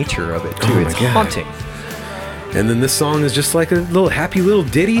picturesque nature of it, too. Oh my It's God. haunting. And then this song is just like a little happy little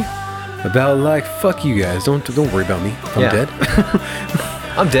ditty about like, fuck you guys, don't worry about me. I'm Yeah. dead.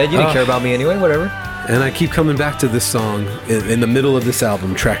 I'm dead. You didn't care about me anyway. Whatever. And I keep coming back to this song in the middle of this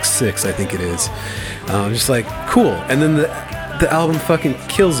album, track 6, I think it is. I'm just like, cool. And then the album fucking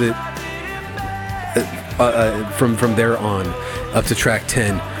kills it from there on up to track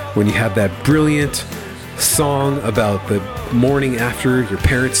 10, when you have that brilliant song about the morning after your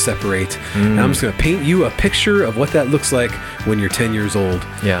parents separate. And I'm just going to paint you a picture of what that looks like when you're 10 years old.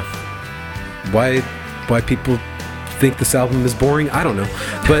 Yeah. Why people think this album is boring, I don't know,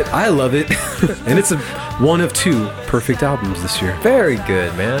 but I love it. And it's one of 2 perfect albums this year. Very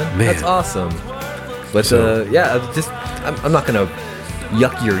good, man. That's awesome. But I'm not gonna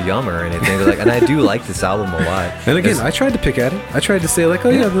yuck your yum or anything. But and I do like this album a lot. And again, I tried to pick at it. I tried to say like, oh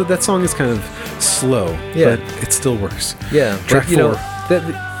yeah, that song is kind of slow, but it still works. Yeah, track 4.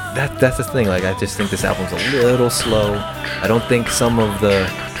 That's the thing. Like, I just think this album's a little slow. I don't think some of the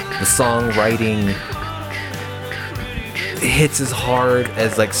songwriting hits as hard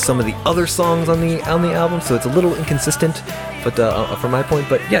as like some of the other songs on the album, so it's a little inconsistent. But from my point,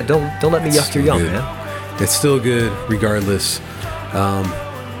 but yeah, don't let me yuck your yum, man. It's still good regardless.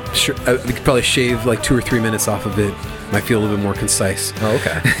 Sure, we could probably shave like 2 or 3 minutes off of it. Might feel a little bit more concise. Oh,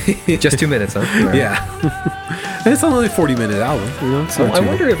 okay. Just 2 minutes, huh? Right. Yeah. And it's only a 40-minute album, you know. So I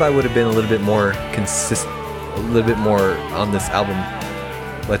wonder if I would have been a little bit more consistent, a little bit more on this album.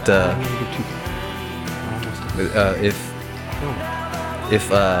 But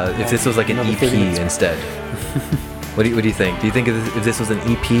if this was like an EP instead, what do you think? Do you think if this was an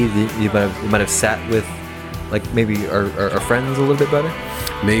EP, you might have sat with like maybe our friends a little bit better?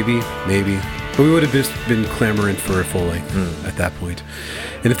 Maybe. But we would have just been clamoring for a full length at that point.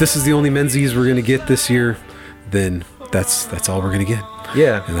 And if this is the only Menzies we're gonna get this year, then that's all we're gonna get.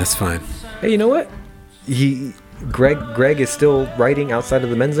 Yeah, and that's fine. Hey, you know what? Greg is still writing outside of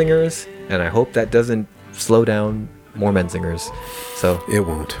the Menzingers, and I hope that doesn't slow down more Menzingers. So it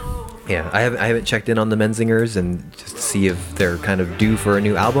won't. Yeah, I haven't checked in on the Menzingers and just to see if they're kind of due for a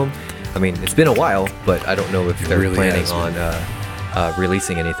new album. I mean, it's been a while, but I don't know if they're really planning on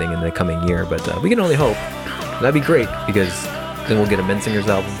releasing anything in the coming year. But we can only hope. That'd be great, because then we'll get a Menzingers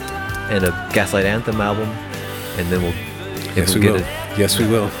album and a Gaslight Anthem album, and then we'll Yes, we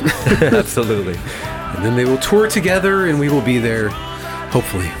will. Absolutely. And then they will tour together, and we will be there,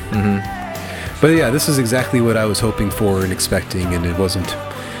 hopefully. But yeah, this is exactly what I was hoping for and expecting, and it wasn't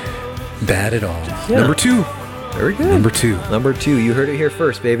bad at all. Yeah. Number 2. Very good. Number 2. You heard it here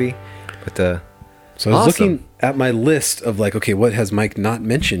first, baby. But so I was looking at my list of like, okay, what has Mike not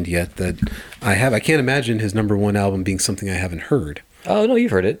mentioned yet that I have? I can't imagine his number 1 album being something I haven't heard. Oh, no, you've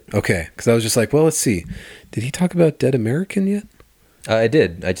heard it. Okay, because I was just like, well, let's see. Did he talk about Dead American yet? I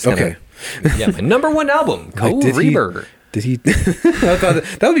did. I just yeah, my number 1 album, Cold Reaper. Did he? I thought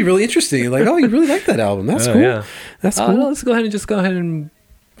that would be really interesting. Like, oh, you really like that album? That's cool. Yeah, that's cool. No, let's go ahead and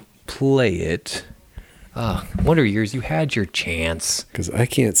play it. Wonder Years, you had your chance. Because I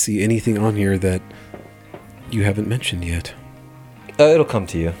can't see anything on here that you haven't mentioned yet. It'll come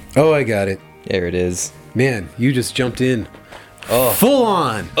to you. Oh, I got it. There it is. Man, you just jumped in. Full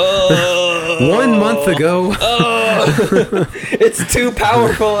on. 1 month ago. It's too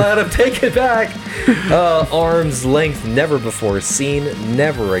powerful, Adam. Take it back. Arm's Length, Never Before Seen,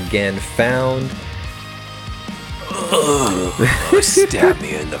 Never Again Found. Stab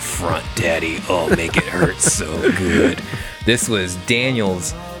me in the front, Daddy. Oh, make it hurt so good. This was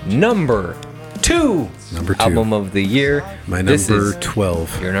Daniel's number 2 album of the year. My number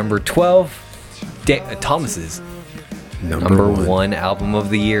 12. Your number 12. Thomas's number 1 album of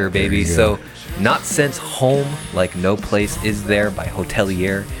the year, baby. So, Not Since Home, Like No Place Is There by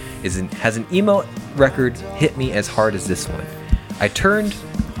Hotelier has an emo record hit me as hard as this one. I turned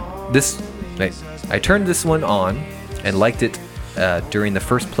this one on and liked it during the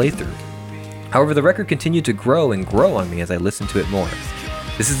first playthrough. However, the record continued to grow and grow on me as I listened to it more.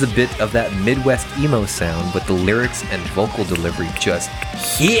 This is a bit of that Midwest emo sound, but the lyrics and vocal delivery just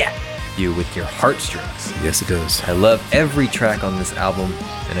hit you with your heartstrings. Yes, it does. I love every track on this album,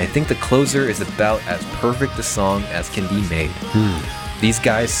 and I think the closer is about as perfect a song as can be made. These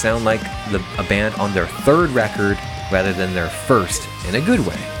guys sound like a band on their 3rd record rather than their 1st, in a good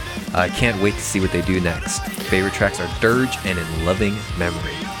way. I can't wait to see what they do next. Favorite tracks are Dirge and In Loving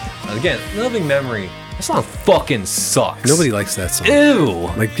Memory. Again, Loving Memory, that song fucking sucks. Nobody likes that song. Ew.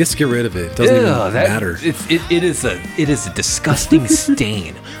 Like, just get rid of it. It doesn't even matter. It is a disgusting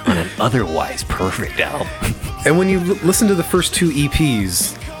stain on an otherwise perfect album. And when you listen to the first 2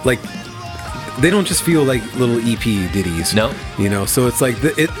 EPs, like, they don't just feel like little EP ditties. No. You know, so it's like,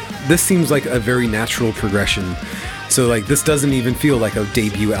 this seems like a very natural progression So like this doesn't even feel like a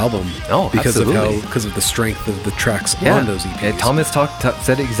debut album. Oh, because absolutely. of the strength of the tracks Yeah. on those EPs. And Thomas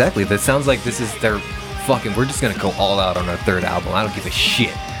said it exactly. That sounds like this is their fucking. We're just gonna go all out on our third album. I don't give a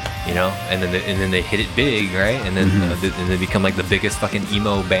shit, you know. And then they hit it big, right? And then and they become like the biggest fucking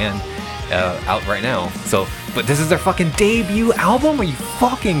emo band out right now. So, but this is their fucking debut album. Are you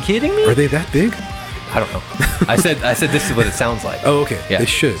fucking kidding me? Are they that big? I don't know. I said this is what it sounds like. Oh, okay. Yeah. They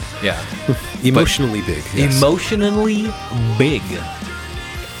should. Yeah. Emotionally big. Yes. Emotionally big.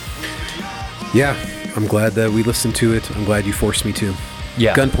 Yeah. I'm glad that we listened to it. I'm glad you forced me to.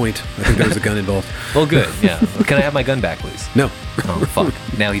 Yeah. Gunpoint. I think there was a gun involved. Well, good. Yeah. Can I have my gun back, please? No. Oh fuck!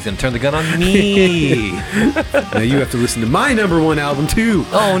 Now he's gonna turn the gun on me. Now you have to listen to my number one album too.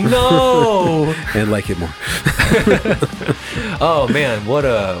 Oh no! And like it more. Oh man, what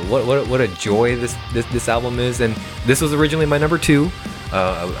a joy this album is, and this was originally my number 2.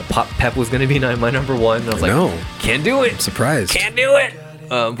 Pop Pep was gonna be my number 1. And I was like, know. can't do it. Surprised. Can't do it.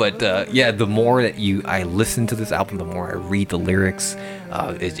 But yeah, the more that I listen to this album, the more I read the lyrics,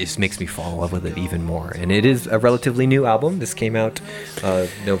 it just makes me fall in love with it even more. And it is a relatively new album. This came out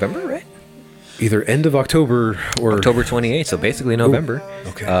November, right? Either end of October or October 28th, so basically November.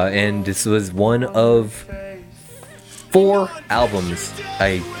 okay. And this was one of 4 albums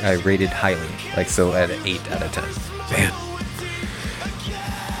I rated highly, like so at an 8 out of 10. Man.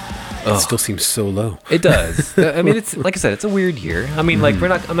 It still seems so low. It does. I mean, it's like I said, it's a weird year. I mean, like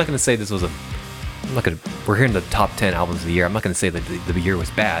I'm not gonna say this was we're here in the top 10 albums of the year. I'm not gonna say that the year was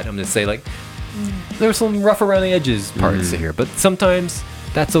bad. I'm gonna say like there were some rough around the edges parts here, but sometimes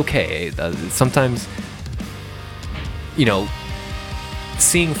that's okay. Sometimes, you know,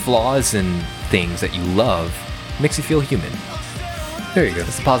 seeing flaws in things that you love makes you feel human. There you go.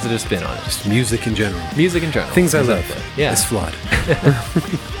 It's a positive spin on it. Just music in general. Music in general. Things I love. Exactly. Yeah. It's flawed.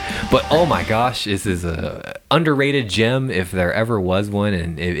 But oh my gosh, this is a underrated gem if there ever was one.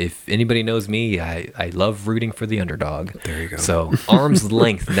 And if anybody knows me, I love rooting for the underdog. There you go. So arm's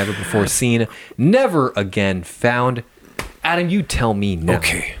length, never before seen, never again found. Adam, you tell me now.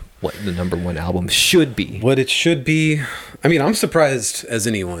 Okay. What the number 1 album should be. What it should be. I mean, I'm surprised as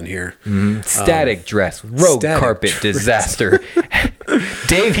anyone here. Static Dress, Rogue Static Carpet Dress. Disaster.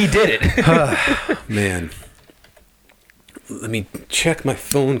 Dave, he did it. Man. Let me check my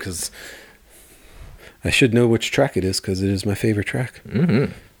phone because I should know which track it is because it is my favorite track.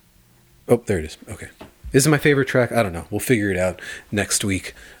 Mm-hmm. Oh, there it is. Okay. Is it my favorite track? I don't know. We'll figure it out next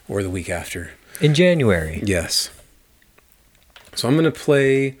week or the week after. In January. Yes. So I'm going to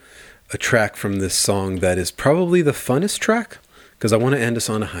play a track from this song that is probably the funnest track because I want to end us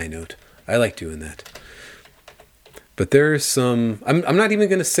on a high note. I like doing that. But there's some... I'm not even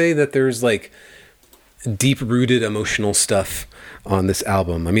going to say that there's like deep-rooted emotional stuff on this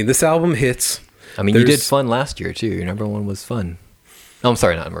album. I mean, this album hits. I mean, you did Fun last year, too. Your number 1 was Fun. Oh, I'm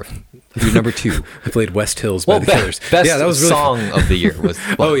sorry, not number. Your number 2. I played West Hills by the Killers. Best yeah, that was really song of the year was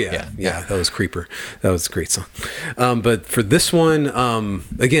Fun. Oh yeah, that was Creeper. That was a great song. But for this one,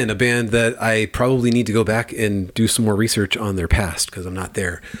 again, a band that I probably need to go back and do some more research on their past because I'm not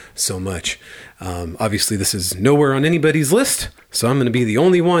there so much. Obviously, this is nowhere on anybody's list, so I'm going to be the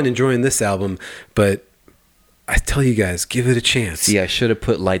only one enjoying this album. But I tell you guys, give it a chance. See, I should have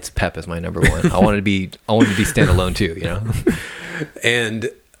put Lights Pep as my number 1. I wanted to be standalone too, you know.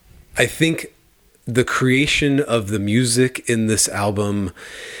 And I think the creation of the music in this album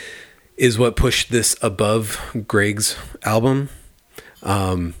is what pushed this above Greg's album.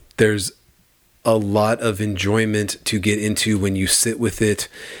 There's a lot of enjoyment to get into when you sit with it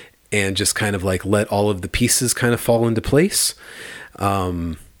and just kind of like let all of the pieces kind of fall into place.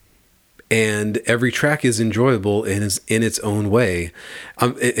 And every track is enjoyable and is in its own way.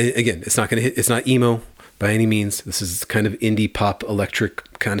 Again, it's not going to hit. It's not emo by any means. This is kind of indie pop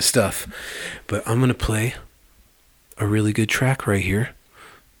electric kind of stuff. But I'm going to play a really good track right here.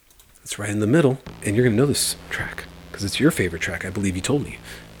 It's right in the middle. And you're going to know this track because it's your favorite track. I believe you told me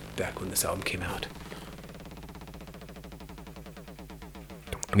back when this album came out.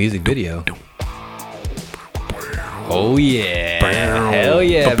 Music video. Oh yeah. Hell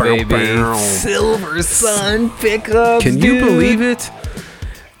yeah, baby. Silver Sun pickups. Can you believe it?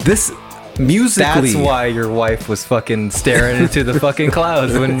 This musically. That's why your wife was fucking staring into the fucking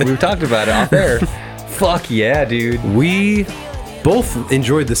clouds when we talked about it off air. Fuck yeah, dude. We both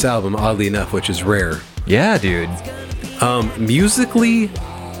enjoyed this album, oddly enough, which is rare. Yeah, dude. Musically,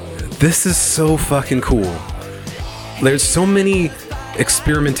 this is so fucking cool. There's so many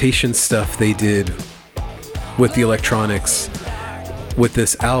experimentation stuff they did with the electronics with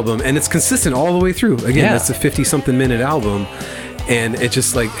this album, and it's consistent all the way through. Again, it's a 50-something minute album, and it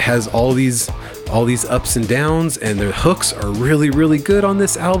just like has all these all these ups and downs, and their hooks are really, really good on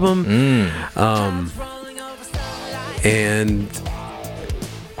this album. And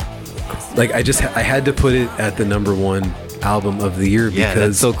like I had to put it at the number one album of the year Yeah,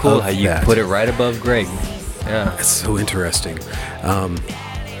 because that's so cool of how you that. put it right above Greg. Yeah. It's so interesting.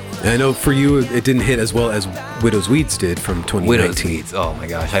 And I know for you it didn't hit as well as Widow's Weeds did from 2019. Widow's Weeds. Oh my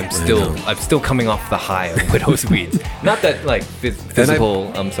gosh, I'm still coming off the high of Widow's Weeds. Not that like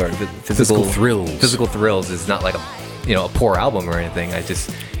physical. I'm sorry, Physical Thrills. Physical Thrills is not like a poor album or anything. I just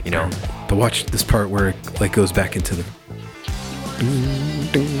But watch this part where it like goes back into the.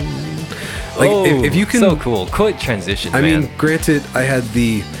 Like if you can, so cool, quick transition. I man. mean, granted, I had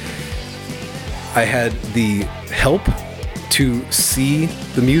the help to see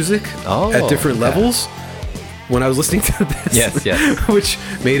the music at different yeah. levels when I was listening to this. Yes. Which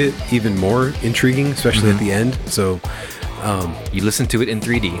made it even more intriguing, especially at the end. So you listen to it in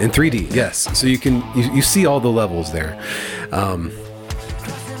 3D. in 3D, yes. So you can you see all the levels there.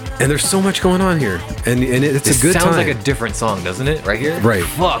 And there's so much going on here, and it's It a good sounds time. like a different song, doesn't it? Right here. Right.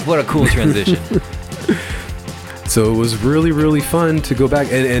 Fuck! What a cool transition. So it was really, really fun to go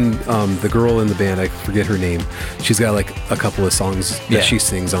back. And the girl in the band, I forget her name, she's got like a couple of songs that Yeah. she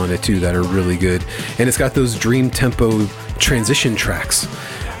sings on it too that are really good. And it's got those dream tempo transition tracks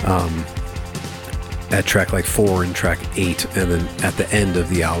at track like 4 and track 8, and then at the end of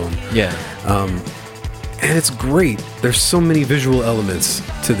the album. Yeah. And it's great. There's so many visual elements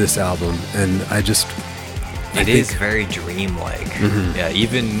to this album, and I It is very dreamlike. Yeah,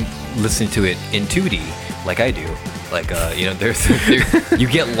 even listening to it in 2D, like I do, like there's you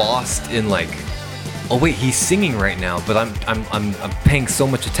get lost in like, oh wait, he's singing right now, but I'm paying so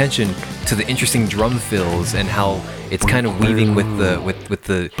much attention to the interesting drum fills and how it's kind of weaving with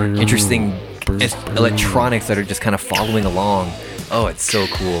the interesting electronics that are just kind of following along. Oh, it's so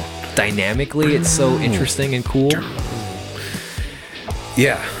cool. Dynamically, it's so interesting and cool.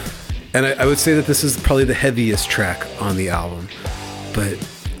 Yeah. And I would say that this is probably the heaviest track on the album, but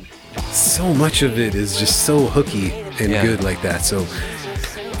so much of it is just so hooky and Yeah. good like that. So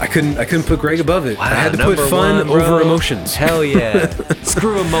I couldn't put Greg above it. I had to put Number fun one, bro. over emotions. Hell yeah.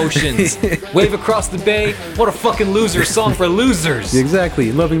 Screw emotions. Wave across the bay. What a fucking loser song for losers.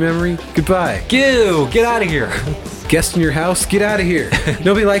 Exactly. Loving memory. Goodbye. Get out of here. Guest in your house. Get out of here.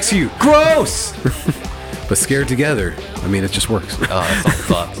 Nobody likes you. Gross. But scared together. I mean, it just works. Oh, that song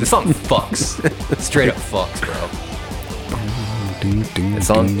fucks. This song fucks. Straight up fucks, bro. That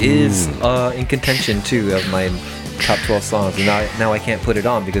song is in contention too of my top 12 songs, and now I can't put it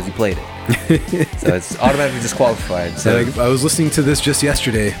on because you played it. So it's automatically disqualified. So And I was listening to this just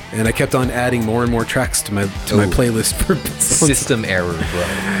yesterday, and I kept on adding more and more tracks to my playlist for system error,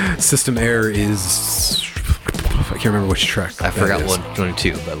 bro. System Error is. I can't remember which track. I that forgot is. one or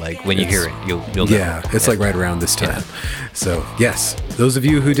two, but like when you hear it, you'll know. Yeah, it's like right around this time. So yes, those of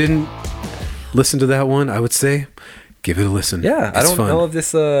you who didn't listen to that one, I would say give it a listen. Yeah, I It's don't fun. know if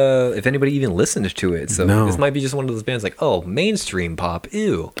this if anybody even listened to it. So No. this might be just one of those bands like, oh, mainstream pop,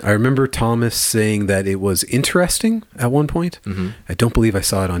 ew. I remember Thomas saying that it was interesting at one point. Mm-hmm. I don't believe I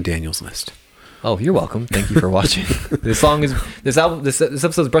saw it on Daniel's list. Oh, you're welcome. Thank you for watching. This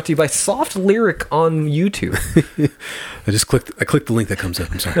episode is brought to you by Soft Lyric on YouTube. I clicked the link that comes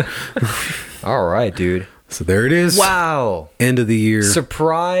up. I'm sorry. All right, dude. So there it is. Wow. End of the year.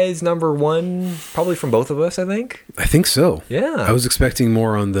 Surprise number one, probably from both of us, I think. I think so. Yeah. I was expecting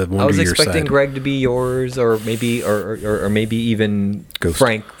more on the Wonder I was Year expecting side. Greg to be yours, or maybe even Ghost.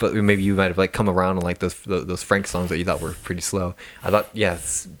 Frank, but maybe you might have like come around on like those Frank songs that you thought were pretty slow. I thought,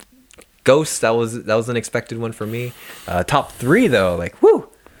 yes, Ghost. That was an expected one for me. Top 3 though, like whoo,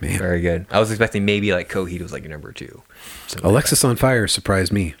 Man. very good. I was expecting maybe like Coheed was like your number 2. Alexis on Fire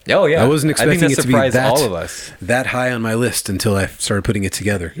surprised me. Oh yeah, I wasn't I think expecting that it to be surprised that all of us. that high on my list until I started putting it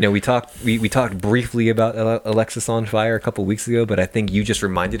together. You know, we talked briefly about Alexis on Fire a couple weeks ago, but I think you just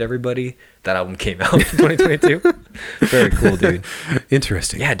reminded everybody that album came out in 2022. Very cool, dude.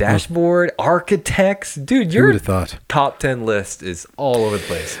 Interesting. Yeah, Dashboard, Architects, dude. Who Your would have thought? top 10 list is all over the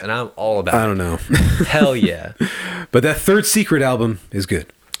place, and I'm all about I it. don't know. Hell yeah. But that third Secret album is good.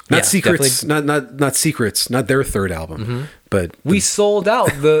 Not Yeah, Secrets, not Secrets, not their third album, but We sold out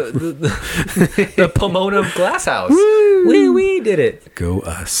the Pomona Glass House. We did it. go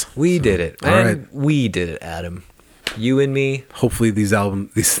us. We did it. all And right. we did it, Adam. You and me. Hopefully these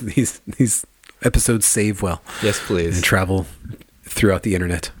episodes save well Yes, please. and travel throughout the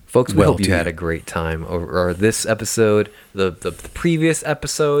internet Folks, we well hope you to had you. a great time or this episode, the, the previous episode, the previous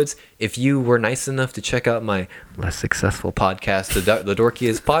episodes. If you were nice enough to check out my less successful podcast, the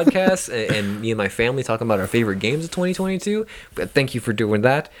Dorkiest podcast, and me and my family talking about our favorite games of 2022, thank you for doing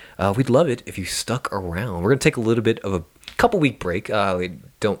that. We'd love it if you stuck around. We're going to take a little bit of a couple week break. We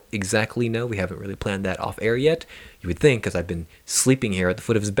don't exactly know. We haven't really planned that off air yet. You would think, because I've been sleeping here at the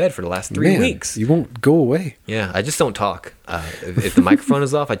foot of his bed for the last 3 weeks. You won't go away. Yeah, I just don't talk. If the microphone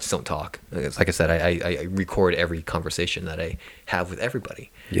is off, I just don't talk. Like I said, I record every conversation that I have with everybody.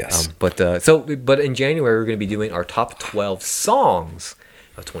 Yes. But in January, we're going to be doing our top 12 songs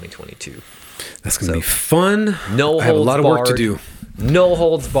of 2022. That's going to be fun. No holds barred. I have a lot of work to do. No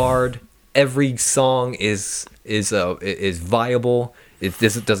holds barred. Every song is viable. It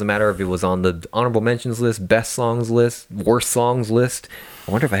doesn't matter if it was on the honorable mentions list, best songs list, worst songs list.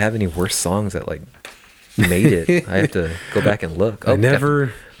 I wonder if I have any worst songs that like made it. I have to go back and look. I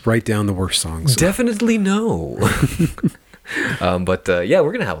never write down the worst songs. Definitely no. But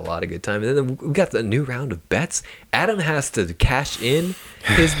we're gonna have a lot of good time. And then we got the new round of bets. Adam has to cash in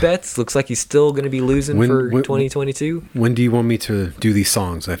his bets. Looks like he's still gonna be losing for 2022. When do you want me to do these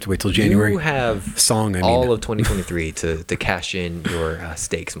songs? I have to wait till January. You have all of 2023 to cash in your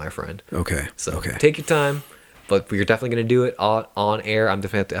stakes, my friend. Okay. So okay. Take your time. But we're definitely going to do it on air. I'm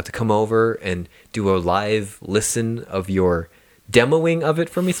definitely have to come over and do a live listen of your demoing of it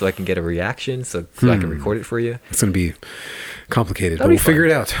for me so I can get a reaction, so I can record it for you. It's going to be complicated, That'll but be we'll figure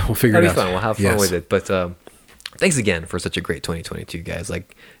it out. That'll be fun. We'll have fun with it. But thanks again for such a great 2022, guys.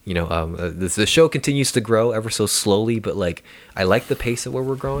 Like, the show continues to grow ever so slowly, but like I like the pace of where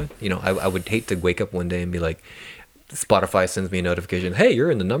we're growing. I would hate to wake up one day and be like, Spotify sends me a notification, hey, you're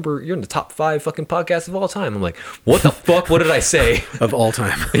in the top 5 fucking podcasts of all time. I'm like, what the fuck? What did I say? Of all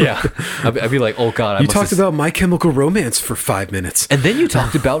time. Yeah. I'd be like, oh God. You talked about My Chemical Romance for 5 minutes. And then you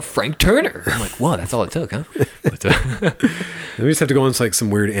talked about Frank Turner. I'm like, whoa, that's all it took, huh? But, we just have to go on like some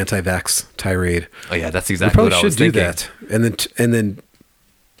weird anti-vax tirade. Oh yeah, that's exactly what I was thinking. We probably should do that. And then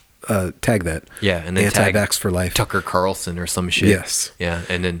tag that. Yeah, and then anti-vax for life. Tucker Carlson or some shit. Yes. Yeah,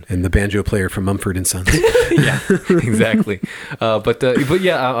 and the banjo player from Mumford and Sons. Yeah, exactly. But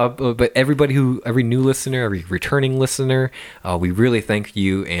every new listener, every returning listener, we really thank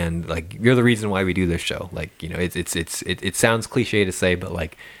you, and like you're the reason why we do this show. Like it sounds cliche to say, but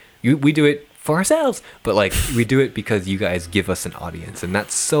like we do it for ourselves, but like we do it because you guys give us an audience, and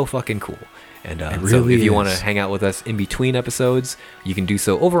that's so fucking cool. And so if you want to hang out with us in between episodes, you can do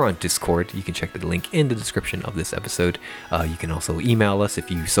so over on Discord. You can check the link in the description of this episode. You can also email us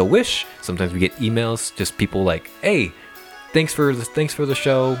if you so wish. Sometimes we get emails, just people like, hey, thanks for the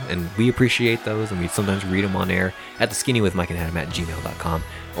show, and we appreciate those, and we sometimes read them on air at theskinnyWithMikeandAdam@gmail.com.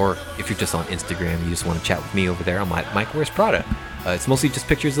 Or if you're just on Instagram, you just want to chat with me over there, I'm at Mike Wears Prada. It's mostly just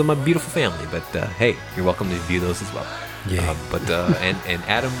pictures of my beautiful family, but hey, you're welcome to view those as well. Yeah. And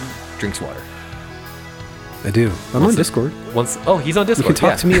Adam drinks water. I do. I'm on Discord. He's on Discord. You can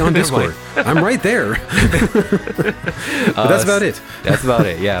talk to me on Discord. I'm right there. But that's about it. That's about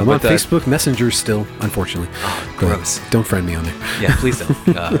it. Yeah. I'm on Facebook Messenger still, unfortunately. Oh, gross. Don't friend me on there. Yeah, please don't.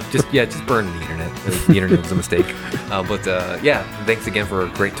 Just burn the internet. The internet was a mistake. Thanks again for a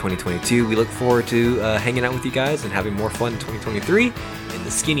great 2022. We look forward to hanging out with you guys and having more fun in 2023 in the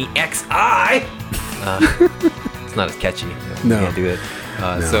Skinny XI. It's not as catchy. No. We can't do it.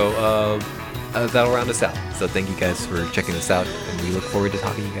 No. So that'll round us out. So thank you guys for checking us out, and we look forward to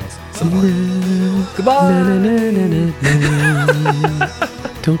talking to you guys some more. Goodbye.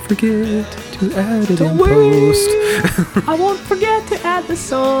 Don't forget to add it in post. I won't forget to add the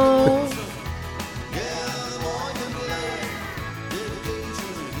song.